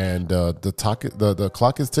 And the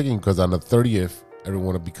clock is ticking because on the 30th,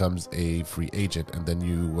 everyone becomes a free agent. And then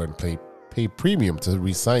you went pay premium to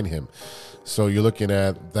re-sign him. So you're looking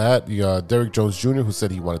at that. You got Derrick Jones Jr., who said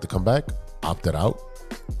he wanted to come back, opted out.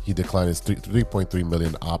 He declined his $3.3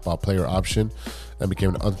 million player option and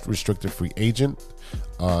became an unrestricted free agent.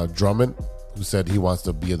 Drummond, who said he wants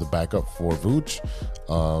to be the backup for Vooch,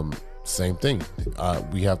 same thing.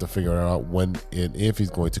 We have to figure out when and if he's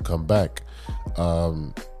going to come back.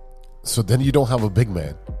 So then you don't have a big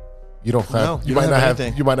man. You don't have. You might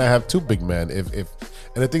not have 2 big men. If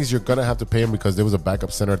and the thing is, you're gonna have to pay him because there was a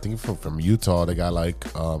backup center. I think from Utah. They got like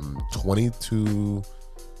 22.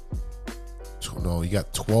 No, you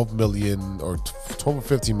got 12 million or 12 or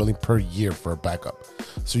 15 million per year for a backup.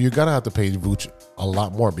 So you're gonna have to pay Vooch a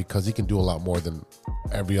lot more because he can do a lot more than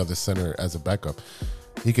every other center as a backup.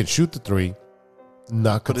 He can shoot the 3,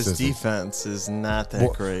 not consistent. But his defense is not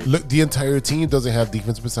that great. Look, the entire team doesn't have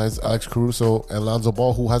defense besides Alex Caruso and Lonzo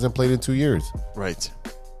Ball, who hasn't played in 2 years. Right.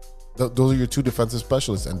 Those are your 2 defensive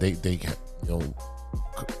specialists, and they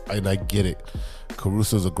and I get it.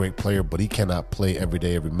 Caruso's a great player, but he cannot play every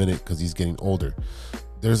day, every minute because he's getting older.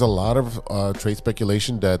 There's a lot of trade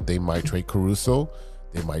speculation that they might trade Caruso.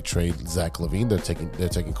 They might trade Zach LaVine. They're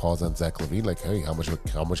taking calls on Zach LaVine, like, hey, how much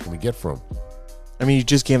can we get from him? You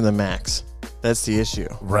just gave him the max. That's the issue,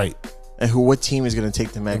 right? And what team is going to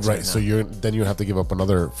take the max? Right. So you have to give up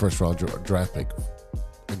another first round draft pick,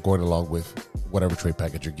 going along with whatever trade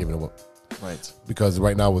package you're giving him up. Right. Because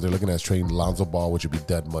right now what they're looking at is trading Lonzo Ball, which would be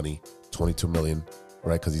dead money, $22 million,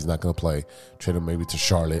 right? Because he's not going to play. Trade him maybe to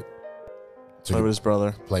Charlotte. Play with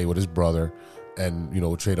his brother. And,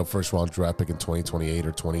 trade a first round draft pick in 2028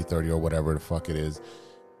 or 2030 or whatever the fuck it is.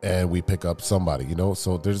 And we pick up somebody,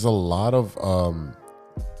 So there's a lot of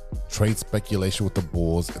trade speculation with the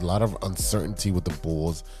Bulls, a lot of uncertainty with the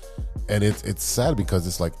Bulls. And it's sad because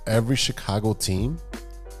it's like every Chicago team,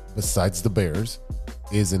 besides the Bears,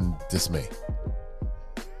 is in dismay.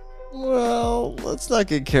 Well, let's not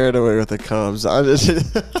get carried away with the Cubs.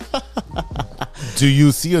 Do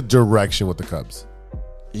you see a direction with the Cubs?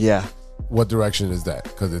 Yeah. What direction is that?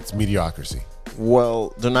 Because it's mediocrity.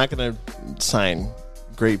 Well, they're not going to sign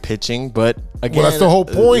great pitching, but again, that's the whole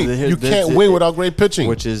point. You can't win without great pitching,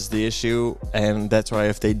 which is the issue, and that's why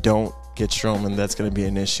if they don't get Stroman, that's going to be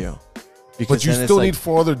an issue. But you then it's still like- need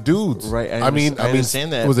 4 other dudes. Right, I mean,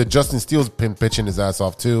 understand that. Was it Justin Steele's pitching his ass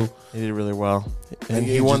off too? He did really well, and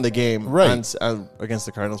he he won just- the game right. against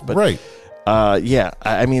the Cardinals. But Right. yeah,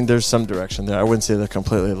 I mean, there's some direction there. I wouldn't say they're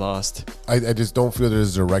completely lost. I just don't feel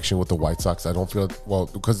there's direction with the White Sox. I don't feel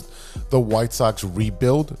because the White Sox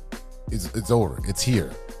rebuild it's over. It's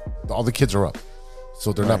here. All the kids are up,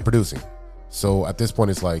 so they're not Right. producing. So at this point,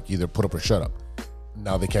 it's like either put up or shut up.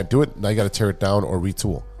 Now they can't do it. Now you got to tear it down or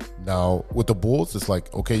retool. Now with the Bulls, it's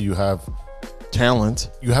like okay, you have Talent,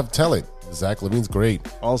 Zach Levine's great.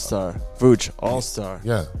 all-star. Vooch, all-star.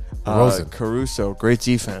 Yeah, DeRozan. Caruso, great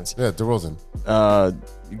defense. Yeah, DeRozan.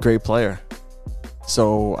 Great player.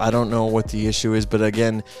 So I don't know what the issue is, but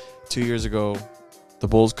again, 2 years ago, the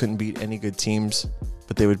Bulls couldn't beat any good teams,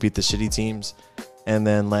 but they would beat the shitty teams. And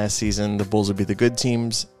then last season, the Bulls would beat the good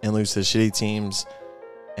teams and lose to the shitty teams.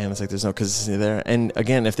 And it's like there's no consistency there. And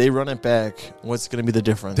again, if they run it back, what's going to be the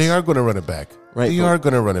difference? They are going to run it back. Right, They but- are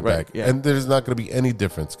going to run it right, back. yeah. And there's not going to be any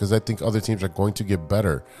difference because I think other teams are going to get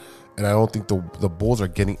better. And I don't think the Bulls are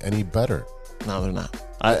getting any better. No, they're not.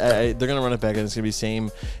 They're going to run it back, and it's going to be same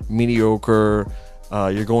mediocre.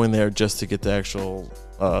 You're going there just to get the actual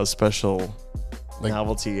special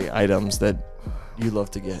novelty items that you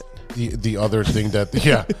love to get. The other thing that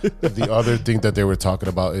the other thing that they were talking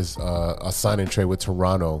about is a sign and trade with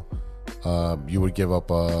Toronto. You would give up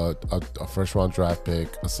a first round draft pick,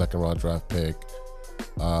 a second round draft pick,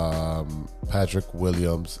 Patrick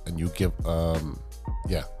Williams, and you give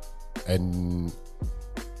and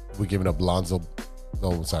we're giving up Lonzo.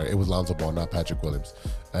 No, sorry, it was Lonzo Ball, not Patrick Williams,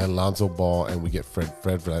 and Lonzo Ball, and we get Fred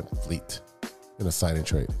VanVleet in a sign and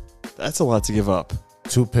trade. That's a lot to give up.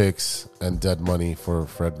 2 picks and dead money for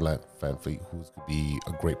Fred VanVleet, who could be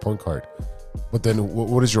a great point guard. But then,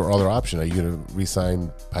 what is your other option? Are you going to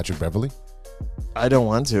re-sign Patrick Beverly? I don't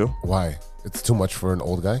want to. Why? It's too much for an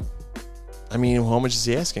old guy. I mean, how much is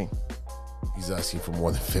he asking? He's asking for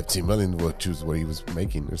more than $15 million, which is what he was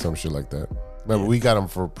making, or some shit like that. Remember, we got him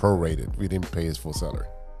for prorated. We didn't pay his full salary.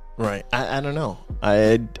 Right. I don't know.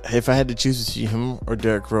 If I had to choose between him or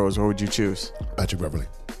Derrick Rose, what would you choose? Patrick Beverly,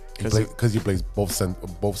 because he plays both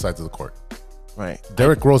sides of the court. Right.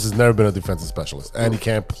 Derrick Rose has never been a defensive specialist, and he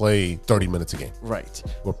can't play 30 minutes a game. Right.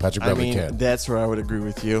 Well, Patrick Beverly can. That's where I would agree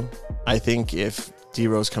with you. I think if D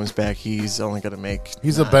Rose comes back, he's only going to make.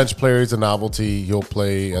 He's a bench player. He's a novelty. He'll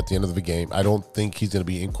play at the end of the game. I don't think he's going to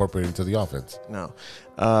be incorporated into the offense. No.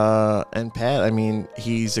 And Pat, I mean,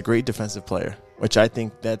 he's a great defensive player, which I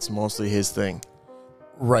think that's mostly his thing.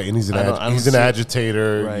 Right, and he's an an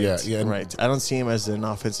agitator. Right. Yeah. Right. I don't see him as an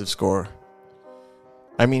offensive scorer.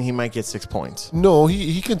 I mean, he might get 6 points. No,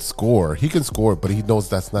 he can score. He can score, but he knows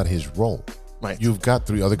that's not his role. Right. You've got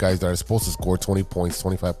 3 other guys that are supposed to score 20 points,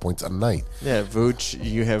 25 points a night. Yeah, Vooch.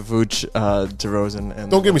 You have Vooch, DeRozan,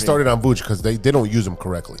 and Don't get me started on Vooch because they don't use him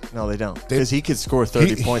correctly. No, they don't. Because he could score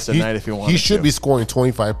 30 points a night if he wanted to. He should be scoring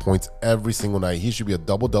 25 points every single night. He should be a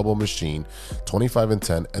double-double machine, 25 and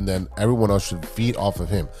 10, and then everyone else should feed off of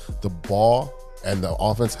him. The ball and the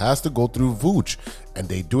offense has to go through Vooch, and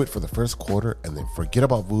they do it for the first quarter, and then forget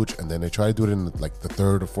about Vooch, and then they try to do it in like the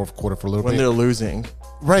third or fourth quarter for a little when bit. they're losing.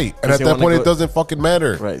 Right. And at that point, it doesn't fucking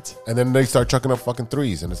matter. Right. And then they start chucking up fucking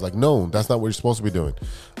threes. And it's like, no, that's not what you're supposed to be doing.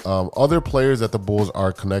 Other players that the Bulls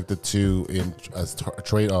are connected to as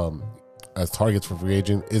targets for free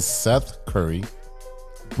agent is Seth Curry,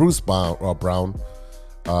 Bruce Brown,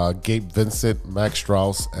 Gabe Vincent, Max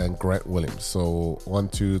Strauss, and Grant Williams. So 1,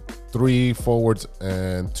 2, 3 forwards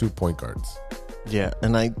and 2 point guards. Yeah.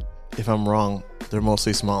 And if I'm wrong, they're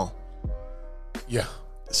mostly small. Yeah.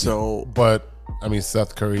 So. But I mean,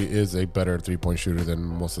 Seth Curry is a better 3-point shooter than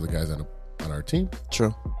most of the guys on our team.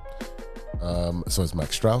 True. So is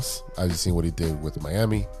Max Strauss. I've seen what he did with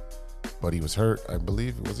Miami, but he was hurt, I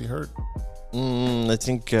believe. Was he hurt? I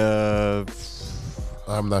think.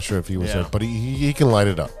 I'm not sure if he was hurt, but he can light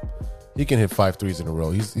it up. He can hit 5 threes in a row.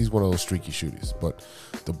 He's one of those streaky shooters. But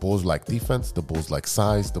the Bulls like defense. The Bulls like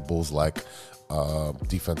size. The Bulls like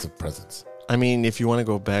defensive presence. I mean, if you want to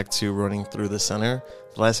go back to running through the center,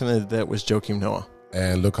 the last time they did that was Joakim Noah.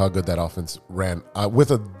 And look how good that offense ran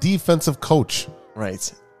with a defensive coach.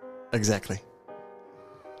 Right. Exactly.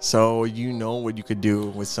 So you know what you could do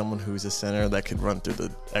with someone who's a center that could run through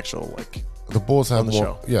the actual The Bulls have the more.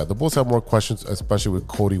 show. Yeah, the Bulls have more questions, especially with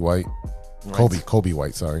Cody White. Right. Kobe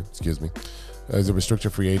White. Sorry, excuse me. As a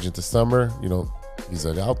restricted free agent this summer, he's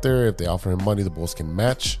out there. If they offer him money, the Bulls can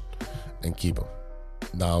match and keep him.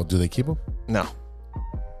 Now, do they keep him? No.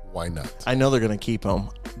 Why not? I know they're going to keep him.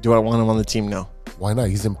 Do I want him on the team? No. Why not?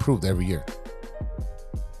 He's improved every year.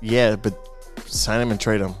 Yeah, but sign him and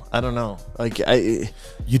trade him. I don't know.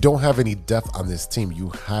 You don't have any depth on this team. You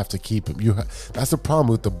have to keep him. That's the problem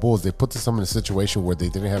with the Bulls. They put them in a situation where they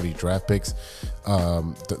didn't have any draft picks.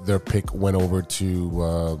 Their pick went over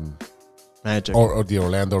to Magic or the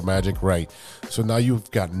Orlando Magic, right? So now you've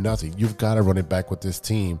got nothing. You've got to run it back with this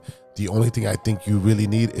team. The only thing I think you really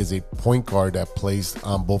need is a point guard that plays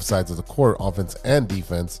on both sides of the court, offense and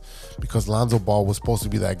defense, because Lonzo Ball was supposed to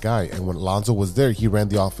be that guy. And when Lonzo was there, he ran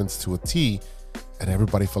the offense to a T, and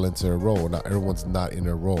everybody fell into a role. Now everyone's not in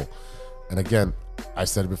a role. And again, I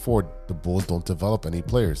said it before, the Bulls don't develop any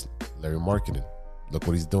players. Larry Markkinen, look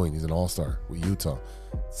what he's doing. He's an all-star with Utah.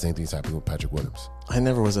 Same thing's happening with Patrick Williams. I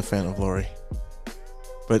never was a fan of Laurie.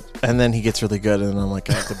 And then he gets really good, and I'm like,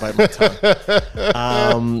 I have to bite my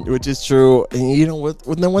tongue. Which is true. And you know what?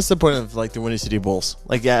 Then what's the point of like the Windy City Bulls?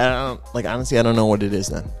 Like, honestly, I don't know what it is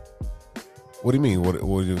then. What do you mean? What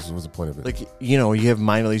was the point of it? Like, you have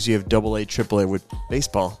minor leagues, you have AA, AAA with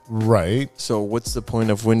baseball, right? So what's the point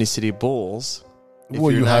of Windy City Bulls?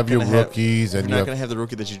 Well, you have your rookies, and you're not going to have the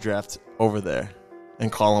rookie that you draft over there and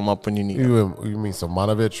call him up when you need him. You mean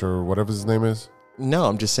Somanovich or whatever his name is? No,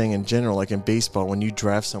 I'm just saying in general, like in baseball, when you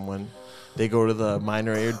draft someone, they go to the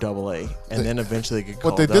minor A or AA, and then eventually they get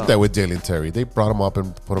called up. But they did that with Dalen Terry. They brought him up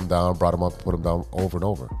and put him down, brought him up and put him down over and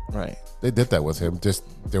over. Right. They did that with him. Just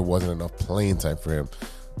there wasn't enough playing time for him.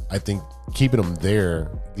 I think keeping him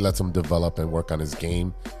there lets him develop and work on his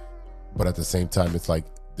game. But at the same time, it's like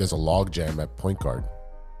there's a log jam at point guard.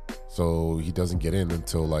 So he doesn't get in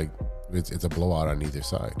until like it's a blowout on either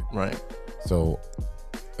side. Right. So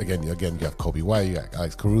Again, you have Kobe White, you got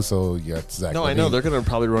Alex Caruso, you got Zach No, Levine. I know. They're going to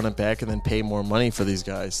probably run it back and then pay more money for these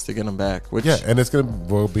guys to get them back. Which, yeah, and it's going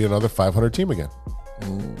to be another 500 team again.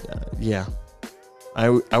 Yeah. I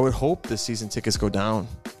would hope the season tickets go down.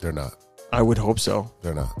 They're not. I would hope so.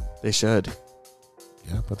 They're not. They should.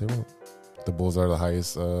 Yeah, but they won't. The Bulls are the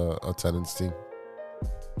highest attendance team.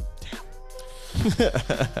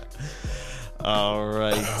 Damn. All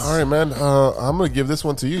right, man. I'm going to give this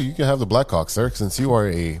one to you. You can have the Blackhawks, Eric, since you are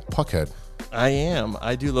a puckhead. I am.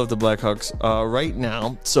 I do love the Blackhawks right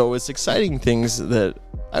now. So it's exciting things that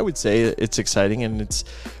I would say it's exciting and it's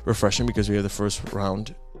refreshing because we have the first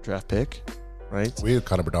round draft pick, right? We have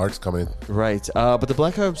Connor Bedard's coming in. Right. But the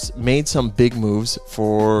Blackhawks made some big moves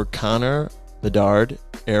for Connor Bedard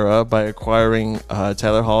era by acquiring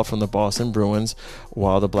Tyler Hall from the Boston Bruins,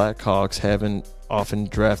 while the Blackhawks haven't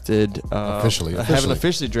drafted haven't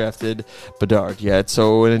officially drafted Bedard yet.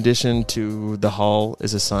 So in addition to the Hall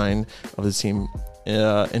is a sign of the team.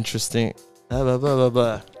 Interesting. Blah, blah, blah,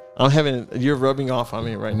 blah. You're rubbing off on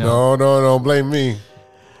me right now. No, blame me.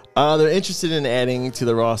 They're interested in adding to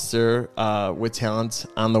the roster with talent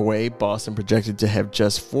on the way. Boston projected to have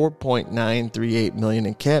just $4.938 million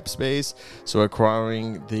in cap space, so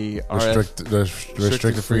acquiring the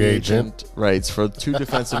restricted free agent rights for two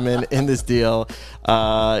defensive men in this deal,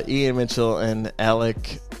 Ian Mitchell and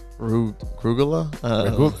Alec Rugula.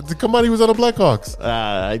 Come on, he was on the Blackhawks.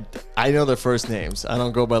 I know their first names. I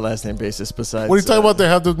don't go by last name basis. Besides, what are you talking about? They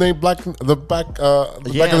have the name back of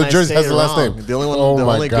the jersey has the last name. The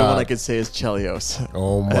only good one I could say is Chelios.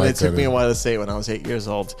 Oh my! And it took me a while to say it when I was 8 years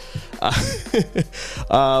old.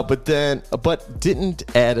 But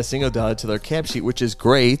didn't add a single dollar to their cap sheet, which is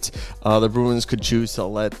great. The Bruins could choose to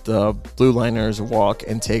let the Blue Liners walk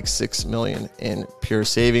and take $6 million in pure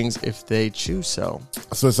savings if they choose so.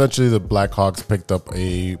 So essentially, the Blackhawks picked up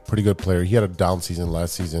a pretty good player. He had a down season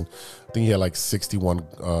last season. I think he had like 61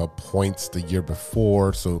 points the year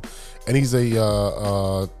before. So, and he's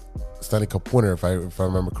a Stanley Cup winner, if I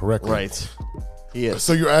remember correctly. Right. He is.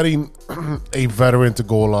 So you're adding a veteran to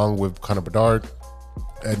go along with Connor Bedard,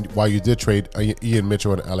 and while you did trade Ian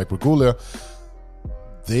Mitchell and Alec Regula,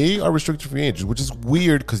 they are restricted free agents, which is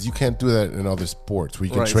weird because you can't do that in other sports where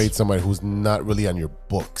you can trade somebody who's not really on your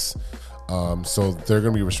books. So they're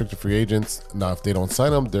going to be restricted free agents. Now, if they don't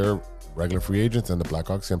sign them, they're regular free agents, and the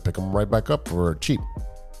Blackhawks can pick them right back up for cheap.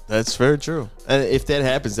 That's very true. And if that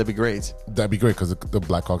happens, that'd be great. That'd be great because the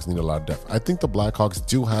Blackhawks need a lot of depth. I think the Blackhawks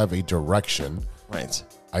do have a direction. Right.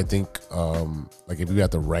 I think, like if you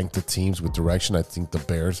had to rank the teams with direction, I think the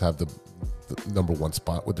Bears have the number one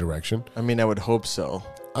spot with direction. I mean, I would hope so.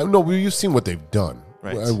 I know you've seen what they've done.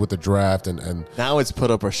 Right. With the draft and now it's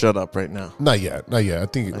put up or shut up right now. Not yet. I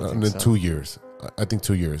think in so. 2 years. I think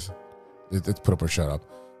 2 years. It's put up or shut up.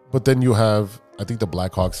 But then you have, I think the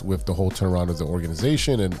Blackhawks with the whole turnaround of the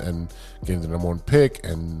organization and getting the number one pick,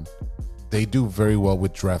 and they do very well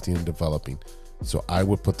with drafting and developing. So I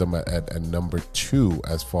would put them at number 2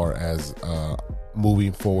 as far as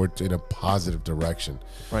moving forward in a positive direction.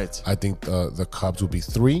 Right. I think the Cubs will be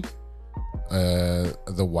 3. The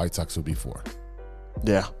White Sox will be 4.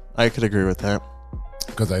 Yeah, I could agree with that.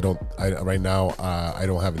 Because right now I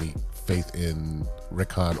don't have any faith in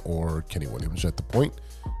Rick Hahn or Kenny Williams at the point.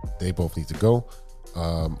 They both need to go.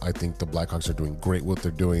 I think the Blackhawks are doing great what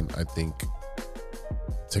they're doing. I think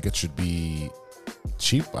tickets should be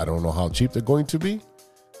cheap. I don't know how cheap they're going to be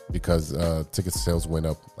because ticket sales went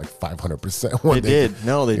up like 500%. They did.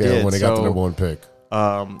 No, they did. When they got the number one pick.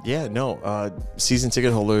 Season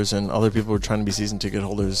ticket holders and other people were trying to be season ticket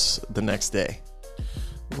holders the next day.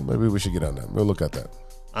 Well, maybe we should get on that. We'll look at that.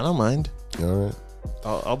 I don't mind. All right.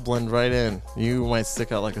 I'll blend right in. You might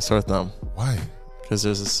stick out like a sore thumb. Why? Because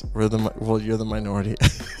there's this. You're the minority.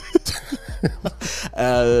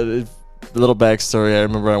 A little backstory. I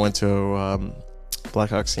remember I went to a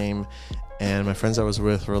Blackhawks game, and my friends I was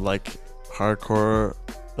with were like hardcore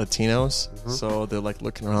Latinos. So they're like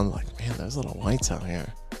looking around, like, man, there's a lot of whites out here.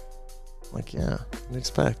 I'm like, yeah, I'd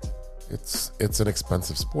expect. It's an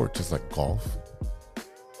expensive sport, just like golf.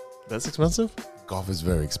 That's expensive? Golf is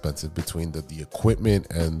very expensive between the equipment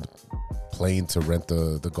and playing to rent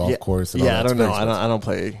the golf course. And all I that. don't know. I don't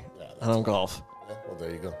play. I don't golf. Yeah, well,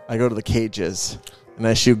 there you go. I go to the cages and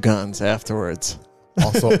I shoot guns afterwards.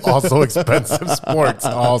 Also expensive sports.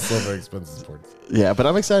 Also very expensive sports. Yeah, but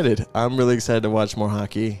I'm excited. I'm really excited to watch more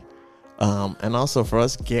hockey. And also for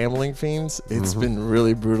us gambling fiends, it's been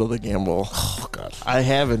really brutal to gamble. Oh, God. I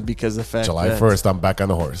haven't because the fact July 1st, I'm back on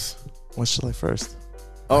the horse. What's July 1st?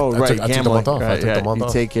 Oh, I right. took the month off. Right, I took the month you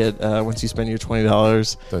off. take it once you spend your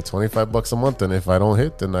 $20. The $25 a month, and if I don't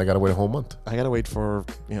hit, then I got to wait a whole month. I got to wait for,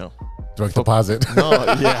 Direct deposit. No,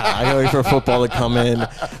 yeah. I got to wait for football to come in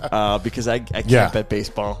because I can't bet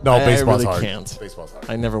baseball. No, baseball's I really hard. Can't. Baseball's hard.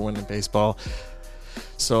 I never win in baseball.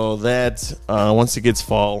 So that, once it gets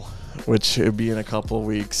fall, which would be in a couple of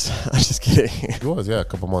weeks. I'm just kidding. It was, a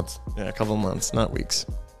couple months. Yeah, a couple of months, not weeks.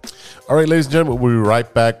 All right, ladies and gentlemen, we'll be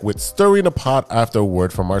right back with Stirring the Pot after a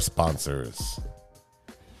word from our sponsors.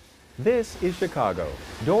 This is Chicago.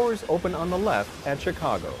 Doors open on the left at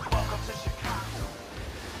Chicago.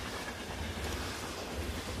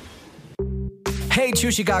 Hey,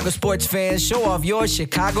 true Chicago sports fans, show off your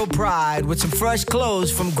Chicago pride with some fresh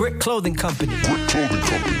clothes from Grit Clothing Company.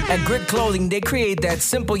 At Grit Clothing, they create that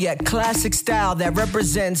simple yet classic style that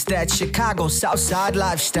represents that Chicago Southside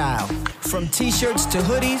lifestyle. From t-shirts to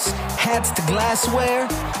hoodies, hats to glassware,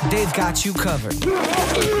 they've got you covered.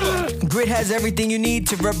 Grit has everything you need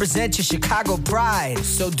to represent your Chicago pride.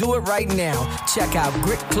 So do it right now. Check out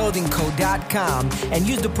gritclothingco.com and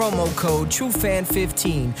use the promo code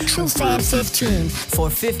TrueFan15. TrueFan15. For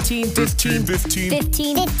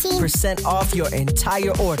 15% off your entire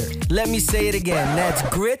order. Let me say it again. That's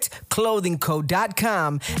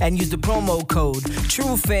gritclothingco.com and use the promo code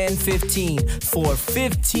TrueFan15 for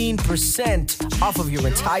 15% off of your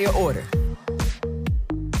entire order.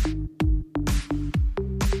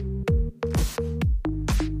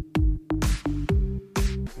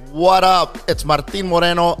 What up? It's Martin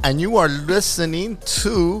Moreno, and you are listening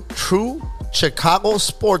to True Chicago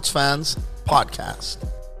Sports Fans Podcast.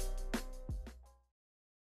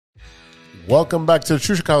 Welcome back to the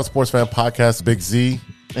True Chicago Sports Fan Podcast. Big Z.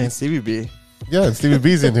 And Stevie B. Yeah, and Stevie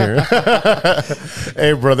B's in here.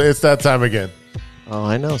 Hey, brother, it's that time again. Oh,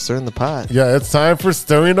 I know. Stirring the pot. Yeah, it's time for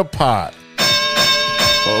Stirring the Pot.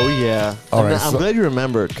 Oh, yeah. All right, I'm glad you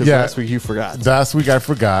remembered because last week you forgot. Last week I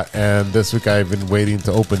forgot, and this week I've been waiting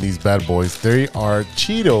to open these bad boys. They are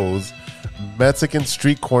Cheetos, Mexican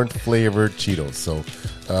street corn flavored Cheetos. So,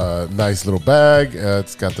 nice little bag.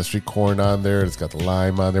 It's got the street corn on there. It's got the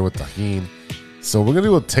lime on there with tahini. So we're gonna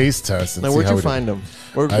do a taste test and now, see where'd how you find them?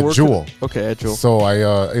 At Jewel. Okay, at Jewel. So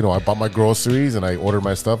I bought my groceries and I ordered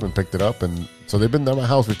my stuff and picked it up, and so they've been at my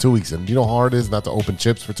house for 2 weeks. And you know how hard it is not to open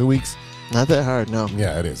chips for 2 weeks. Not that hard, no.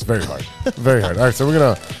 Yeah, it is very hard, very hard. All right, so we're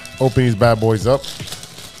gonna open these bad boys up.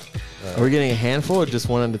 Are we getting a handful or just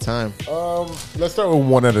one at a time? Let's start with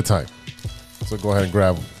one at a time. So go ahead and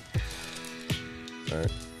grab them. All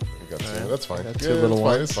right, we got two. All right. That's fine. Got two little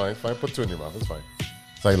ones. It's fine. Fine. Put two in your mouth. It's fine.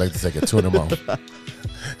 That's how you like to say it. Two in your mouth. All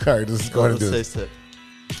right, let's go ahead and do this. Taste it.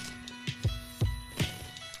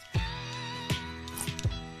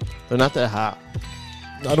 They're not that hot.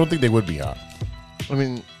 I don't think they would be hot. I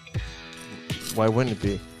mean, why wouldn't it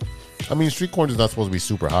be? I mean, street corn is not supposed to be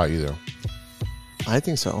super hot either. I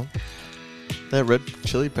think so. That red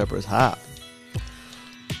chili pepper is hot.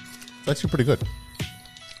 Actually, pretty good.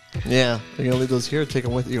 Yeah, you're gonna leave those here. Take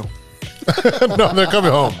them with you. No, they're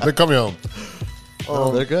coming home. They're coming home.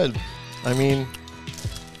 Oh, they're good. I mean,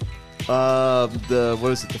 the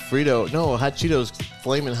what is it? The Frito? No, Hot Cheetos,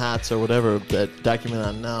 Flamin' Hots or whatever that document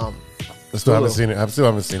on now. I still haven't seen it. I still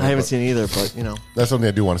haven't seen it. I haven't seen it either, but you know, that's something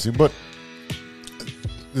I do want to see. But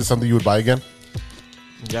this is something you would buy again?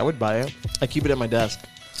 Yeah, I would buy it. I keep it at my desk.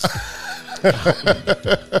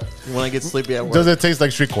 When I get sleepy at work. Does it taste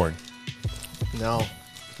like street corn? No.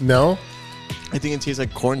 No? I think it tastes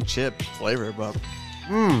like corn chip flavor, but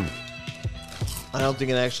I don't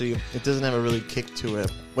think it doesn't have a really kick to it,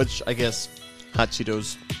 which I guess Hot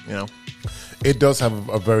Cheetos, It does have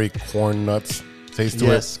a very corn nuts taste to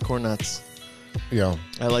Yes, corn nuts. it. Yeah.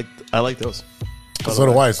 I like those. So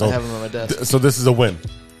do I. So, I have them on my desk. so this is a win.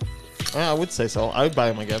 I would say so. I would buy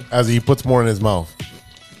them again. As he puts more in his mouth.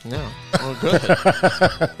 No. Oh,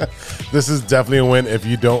 good. This is definitely a win. If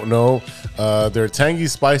you don't know, they're tangy,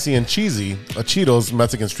 spicy, and cheesy. A Cheetos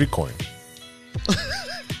Mexican street corn.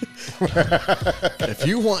 If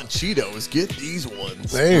you want Cheetos, get these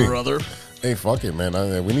ones, Hey. brother. Hey, fuck it, man.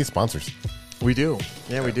 We need sponsors. We do.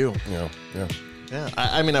 Yeah, we do. Yeah. Yeah.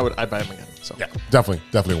 I'd buy them again. So Yeah.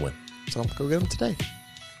 Definitely a win. So go get them today.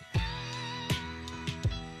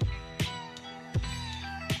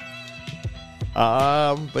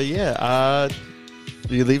 But yeah,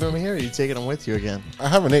 you leaving them here or are you taking them with you again? I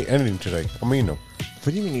haven't ate anything today. I mean, no. What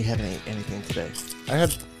do you mean you haven't ate anything today? I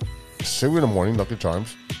had cereal in the morning, Lucky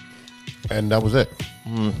Charms, and that was it.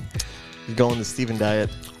 You're going the Steven diet.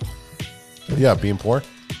 Yeah, being poor.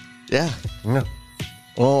 Yeah. Yeah.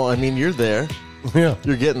 Well, I mean, you're there. Yeah.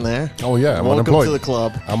 You're getting there. Oh, yeah. I'm Welcome unemployed. to the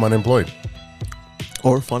club. I'm unemployed.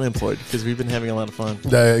 Or fun employed, because we've been having a lot of fun.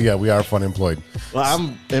 Yeah, we are fun employed. Well,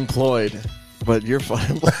 I'm employed, but you're fun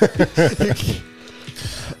employed.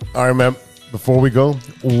 All right, man. Before we go,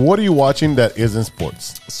 what are you watching that isn't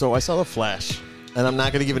sports? So I saw The Flash, and I'm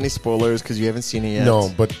not going to give any spoilers because you haven't seen it yet.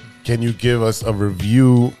 No, but can you give us a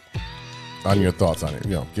review on your thoughts on it?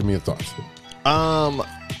 Give me your thoughts.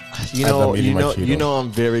 You As I'm know, eating my Cheetos.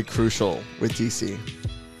 I'm very crucial with DC.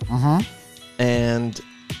 Mm-hmm. And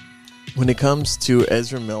when it comes to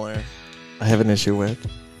Ezra Miller, I have an issue with.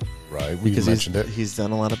 Right, we Because mentioned it. he's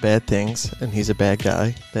done a lot of bad things, and he's a bad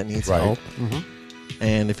guy that needs Right. help. Mm-hmm.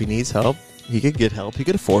 And if he needs help, he could get help. He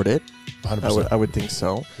could afford it. 100%. I would think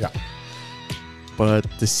so. Yeah. But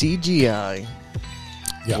the CGI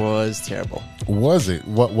Yeah. was terrible. Was it?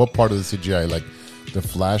 What part of the CGI? Like the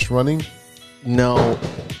Flash running? No,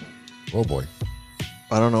 Oh, boy.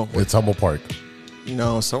 I don't know. It's Humble Park.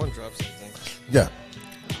 No, someone dropped something. Yeah.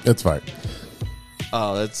 It's fine.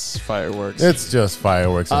 Oh, that's fireworks. It's just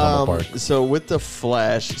fireworks at Humble Park. So with the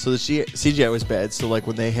Flash, so the CGI was bad. So like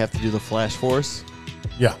when they have to do the Flash Force,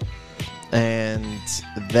 Yeah. and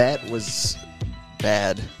that was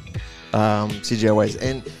bad, CGI wise.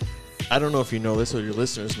 And I don't know if you know this or your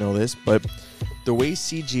listeners know this, but the way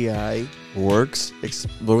CGI works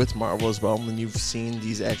with Marvel as well, when you've seen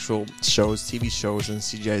these actual shows, TV shows, and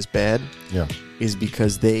CGI is bad, Yeah. is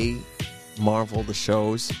because Marvel, the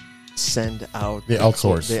shows, send out. They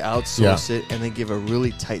outsource. They outsource it, and they give a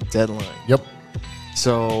really tight deadline. Yep.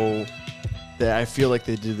 So I feel like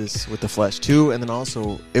they did this with The Flash too, and then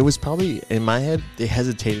also it was probably, in my head, they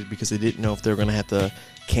hesitated because they didn't know if they were going to have to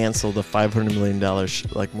cancel the $500 million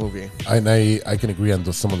movie. And I can agree on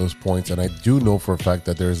some of those points, and I do know for a fact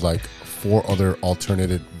that there's like 4 other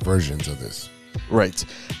alternative versions of this Right.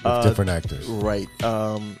 with different actors. Right.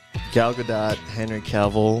 Gal Gadot, Henry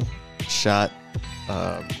Cavill shot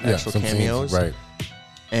actual some cameos. scenes, right?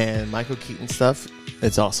 And Michael Keaton stuff.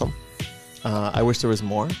 It's awesome. I wish there was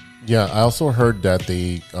more. Yeah, I also heard that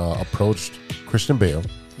they approached Christian Bale.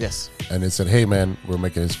 Yes. And it said, hey, man, we're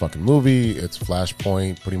making this fucking movie. It's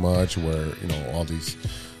Flashpoint, pretty much, where, all these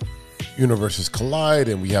universes collide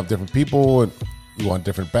and we have different people and we want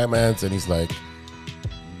different Batmans. And he's like,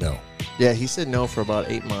 no. Yeah, he said no for about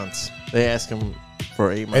 8 months. They asked him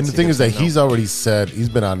for 8 months. And the He thing kept is that saying no. he's already said, he's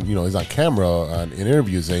been on, he's on camera in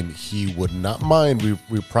interviews saying he would not mind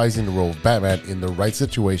reprising the role of Batman in the right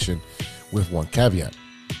situation with one caveat.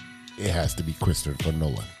 It has to be Christopher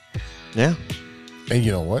Nolan. Yeah. And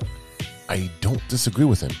you know what? I don't disagree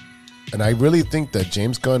with him. And I really think that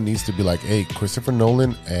James Gunn needs to be like, hey, Christopher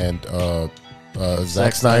Nolan and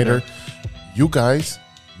Zack Snyder, you guys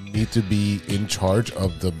need to be in charge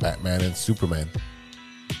of the Batman and Superman.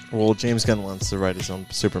 Well, James Gunn wants to write his own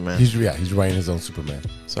Superman. He's writing his own Superman.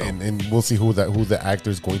 So- and we'll see who the actor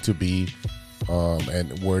is going to be,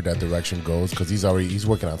 and where that direction goes, because he's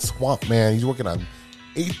working on Swamp Man. He's working on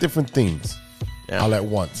 8 different things all at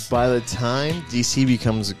once. By the time DC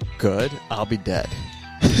becomes good, I'll be dead.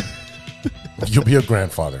 You'll be a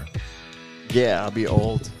grandfather. Yeah, I'll be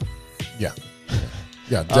old. Yeah,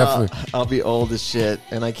 definitely. I'll be old as shit,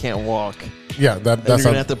 and I can't walk. Yeah, And you're that's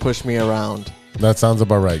gonna have to push me around. that sounds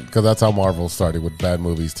about right, because that's how Marvel started with bad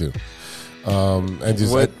movies too. And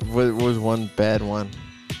just What was one bad one?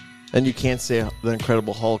 And you can't say The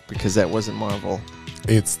Incredible Hulk because that wasn't Marvel.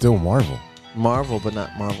 it's still Marvel. Marvel, but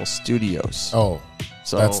not Marvel Studios. Oh,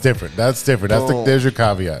 So that's different. There's your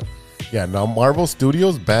caveat. Yeah, now Marvel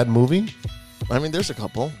Studios, bad movie. I mean, there's a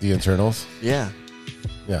couple. The Internals. Yeah.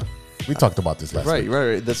 Yeah, we talked about this last week.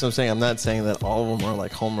 Right. That's what I'm saying. I'm not saying that all of them are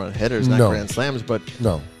like home run hitters, not No. grand slams, but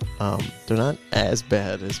No. they're not as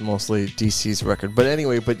bad as mostly DC's record. But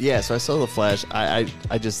anyway, so I saw The Flash. I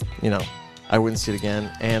just, I wouldn't see it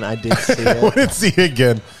again, and I did see I it. wouldn't see it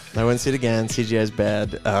again. I wouldn't see it again. CGI is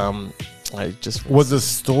bad. I just Was the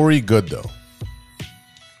story good though?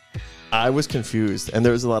 I was confused, and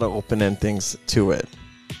there was a lot of open-end things to it.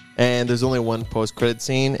 And there's only one post-credit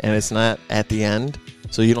scene, and it's not at the end,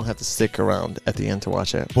 so you don't have to stick around at the end to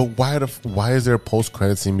watch it. But why is there a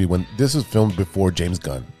post-credit scene when this was filmed before James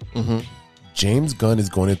Gunn? Mm-hmm. James Gunn is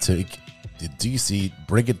going to take the DC,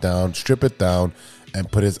 break it down, strip it down,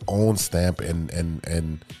 and put his own stamp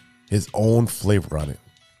and his own flavor on it.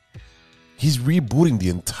 He's rebooting the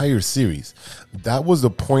entire series. That was the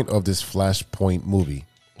point of this Flashpoint movie.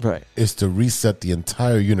 Right. Is to reset the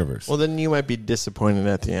entire universe. Well, then you might be disappointed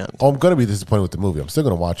at the end. Oh, I'm going to be disappointed with the movie. I'm still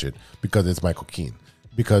going to watch it because it's Michael Keaton.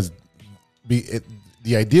 Because the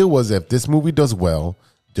idea was if this movie does well,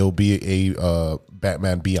 there'll be a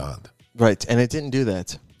Batman Beyond. Right, and it didn't do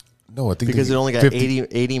that. No, I think because it only got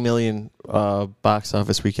 80 million box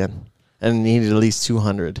office weekend, and it needed at least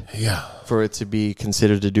 200. Yeah, for it to be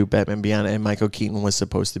considered to do Batman Beyond, and Michael Keaton was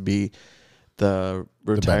supposed to be the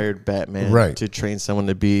retired Batman, right, to train someone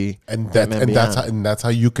to be Batman Beyond. That's how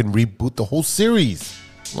you can reboot the whole series.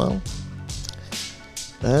 Well,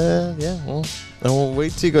 well, and we'll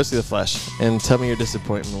wait till you go see The Flash and tell me your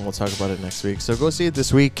disappointment, and we'll talk about it next week. So go see it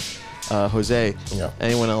this week. Jose,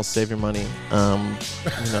 anyone else, save your money.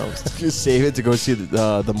 Just save it to go see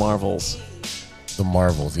the Marvels. The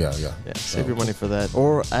Marvels, yeah. Save your money for that.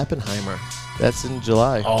 Or Oppenheimer. That's in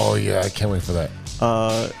July. Oh, yeah, I can't wait for that.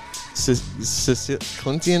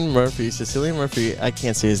 Cillian Murphy, I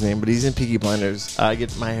can't say his name, but he's in Peaky Blinders. I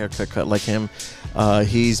get my haircut cut like him.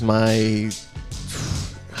 He's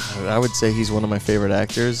I would say he's one of my favorite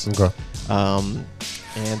actors. Okay.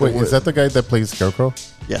 And wait, is that the guy that plays Scarecrow?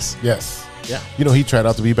 Yes. Yeah. He tried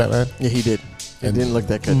out to be Batman? Yeah, he did. It didn't look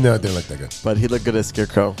that good. No, it didn't look that good. But he looked good as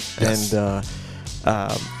Scarecrow. Yes. And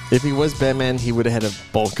if he was Batman, he would have had to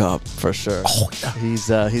bulk up for sure. Oh,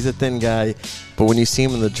 yeah. He's a thin guy, but when you see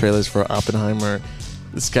him in the trailers for Oppenheimer,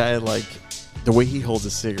 this guy, like, the way he holds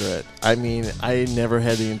a cigarette. I mean, I never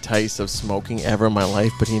had the entice of smoking ever in my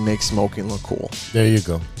life, but he makes smoking look cool. There you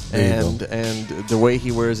go. And the way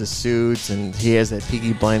he wears a suit, and he has that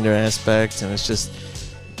Peaky Blinder aspect, and it's just,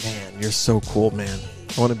 man, you're so cool, man.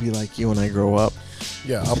 I want to be like you when I grow up.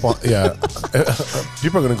 Yeah,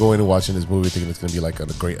 people are going to go into watching this movie thinking it's going to be like a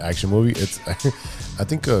great action movie. I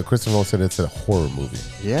think Christopher Nolan said it's a horror movie.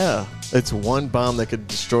 Yeah, it's one bomb that could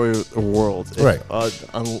destroy a world. Right.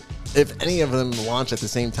 If any of them launch at the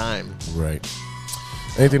same time. Right.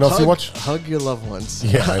 Anything else you watch? Hug your loved ones.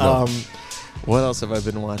 Yeah, I know. What else have I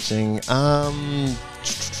been watching?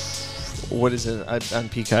 What is it? On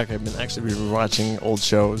Peacock, I've been actually rewatching old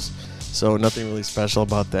shows. So nothing really special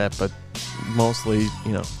about that, but mostly,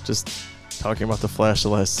 just talking about The Flash, the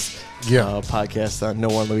last podcast on No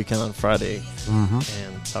One on the Weekend on Friday,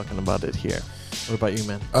 and talking about it here. What about you,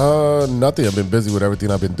 man? Nothing. I've been busy with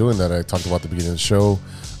everything I've been doing that I talked about at the beginning of the show.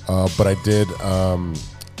 But I did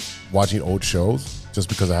watching old shows just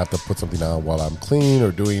because I have to put something on while I'm cleaning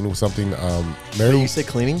or doing something. You say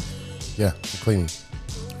cleaning? Yeah, I'm cleaning.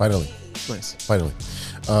 Finally. Nice. Finally.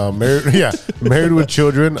 Married with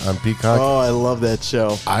Children on Peacock. Oh, I love that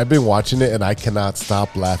show. I've been watching it and I cannot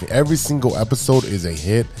stop laughing. Every single episode is a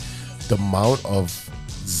hit. The amount of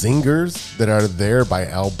zingers that are there by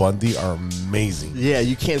Al Bundy are amazing. Yeah,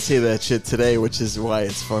 you can't say that shit today, which is why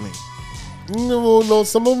it's funny. No,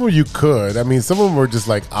 some of them you could. I mean, some of them were just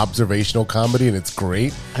like observational comedy and it's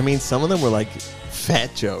great. I mean, some of them were like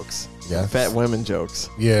fat jokes. Yeah. Fat women jokes.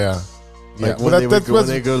 Yeah. Like when they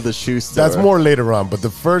go to the shoe store. That's more later on, but the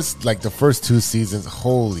first 2 seasons,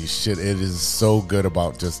 holy shit, it is so good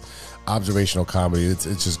about just observational comedy. It's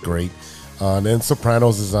just great. And then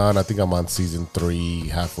Sopranos is on. I think I'm on season 3,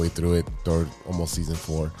 halfway through it, or almost season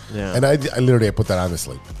 4. Yeah. And I literally put that on to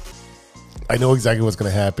sleep. I know exactly what's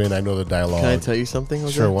going to happen. I know the dialogue. Can I tell you something?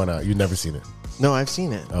 Jose? Sure, why not? You've never seen it. No, I've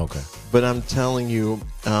seen it. Okay. But I'm telling you,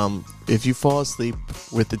 if you fall asleep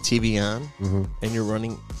with the TV on and you're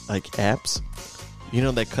running like apps,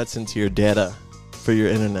 that cuts into your data for your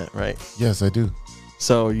internet, right? Yes, I do.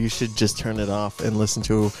 So you should just turn it off and listen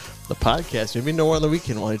to the podcast. Maybe No One on the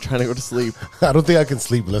Weekend while you're trying to go to sleep. I don't think I can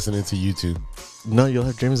sleep listening to YouTube. No, you'll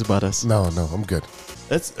have dreams about us. No, I'm good.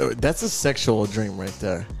 That's a sexual dream right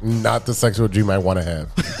there. Not the sexual dream I want to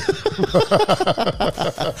have.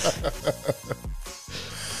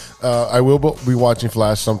 I will be watching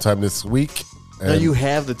Flash sometime this week. Now you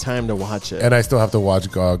have the time to watch it. And I still have to watch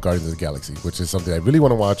Guardians of the Galaxy, which is something I really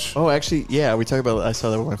want to watch. Oh, actually, yeah, we talked about. I saw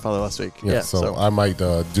that with my father last week. Yeah, so I might do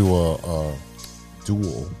a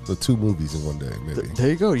duel, the 2 movies in one day, maybe. There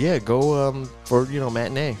you go. Yeah, go for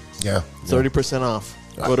matinee. Yeah, 30% off.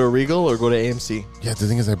 Go to Regal or go to AMC. Yeah, the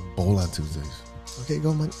thing is, I bowl on Tuesdays. Okay,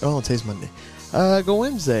 go Monday. Oh, today's Monday. Go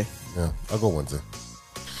Wednesday. Yeah, I'll go Wednesday.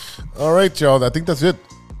 All right, y'all. I think that's it.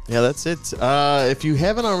 Yeah, that's it. If you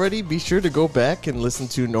haven't already, be sure to go back and listen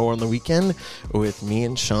to Nowhere on the Weekend with me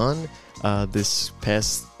and Sean. This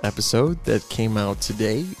past episode that came out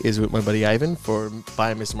today is with my buddy Ivan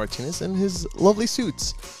by Mr. Martinez and his lovely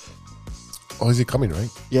suits. Oh, is he coming, right?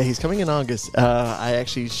 Yeah, he's coming in August. I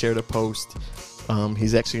actually shared a post.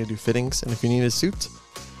 He's actually going to do fittings, and if you need a suit,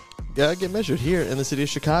 get measured here in the city of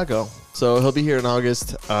Chicago. So he'll be here in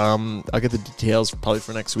August. I'll get the details probably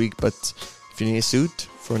for next week, but if you need a suit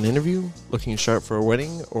for an interview, looking sharp for a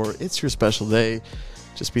wedding, or it's your special day,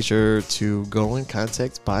 just be sure to go and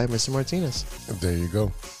contact by Mr. Martinez. There you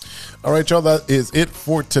go. All right, y'all. That is it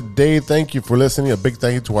for today. Thank you for listening. A big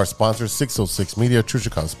thank you to our sponsors, 606 Media, True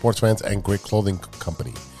Chicago Sports Fans, and Great Clothing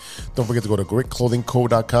Company. Don't forget to go to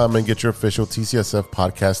greatclothingco.com and get your official TCSF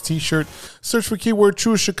podcast t-shirt. Search for keyword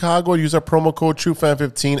True Chicago. Use our promo code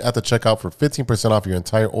TrueFan15 at the checkout for 15% off your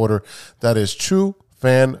entire order. That is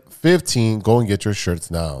TrueFan15. Go and get your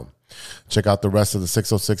shirts now. Check out the rest of the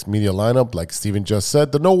 606 Media lineup. Like Steven just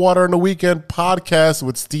said, the No Water on the Weekend podcast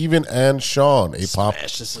with Steven and Sean.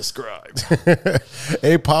 Smash to subscribe.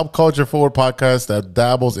 A pop culture forward podcast that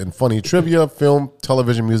dabbles in funny trivia, film,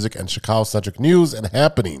 television, music, and Chicago-centric news and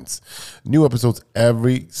happenings. New episodes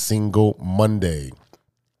every single Monday.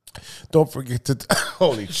 Don't forget to...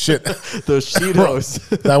 holy shit. Those Cheetos.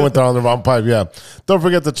 That went down the wrong pipe, yeah. Don't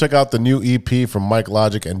forget to check out the new EP from Mike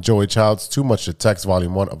Logic and Joey Childs, Too Much to Text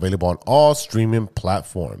Volume 1, available on all streaming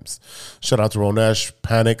platforms. Shout out to Ronesh,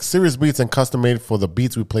 Panic, Serious Beats, and custom made for the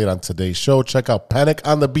beats we played on today's show. Check out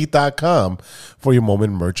paniconthebeat.com for your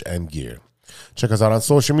moment merch and gear. Check us out on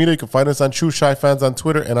social media. You can find us on True Shy Fans on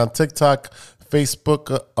Twitter and on TikTok,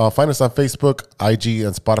 Facebook. Find us on Facebook, IG,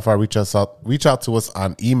 and Spotify. Reach out to us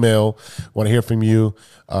on email. Want to hear from you.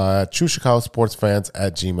 True Chicago Sports Fans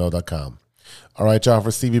at gmail.com. All right, y'all.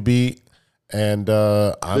 For Stevie B and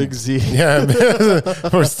I'm Big Z. Yeah,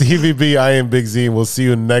 for Stevie B, I am Big Z. And we'll see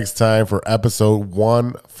you next time for episode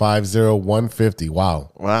 150.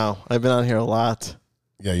 Wow. I've been on here a lot.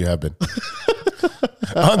 Yeah, you have been.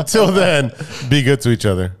 Until then, be good to each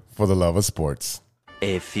other for the love of sports.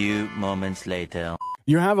 A few moments later.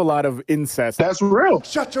 You have a lot of incest. That's real.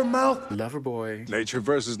 Shut your mouth. Lover boy. Nature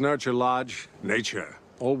versus nurture, Lodge. Nature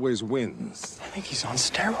always wins. I think he's on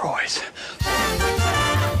steroids.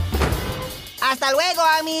 Hasta luego,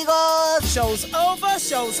 amigos. Show's over,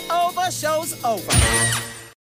 show's over, show's over.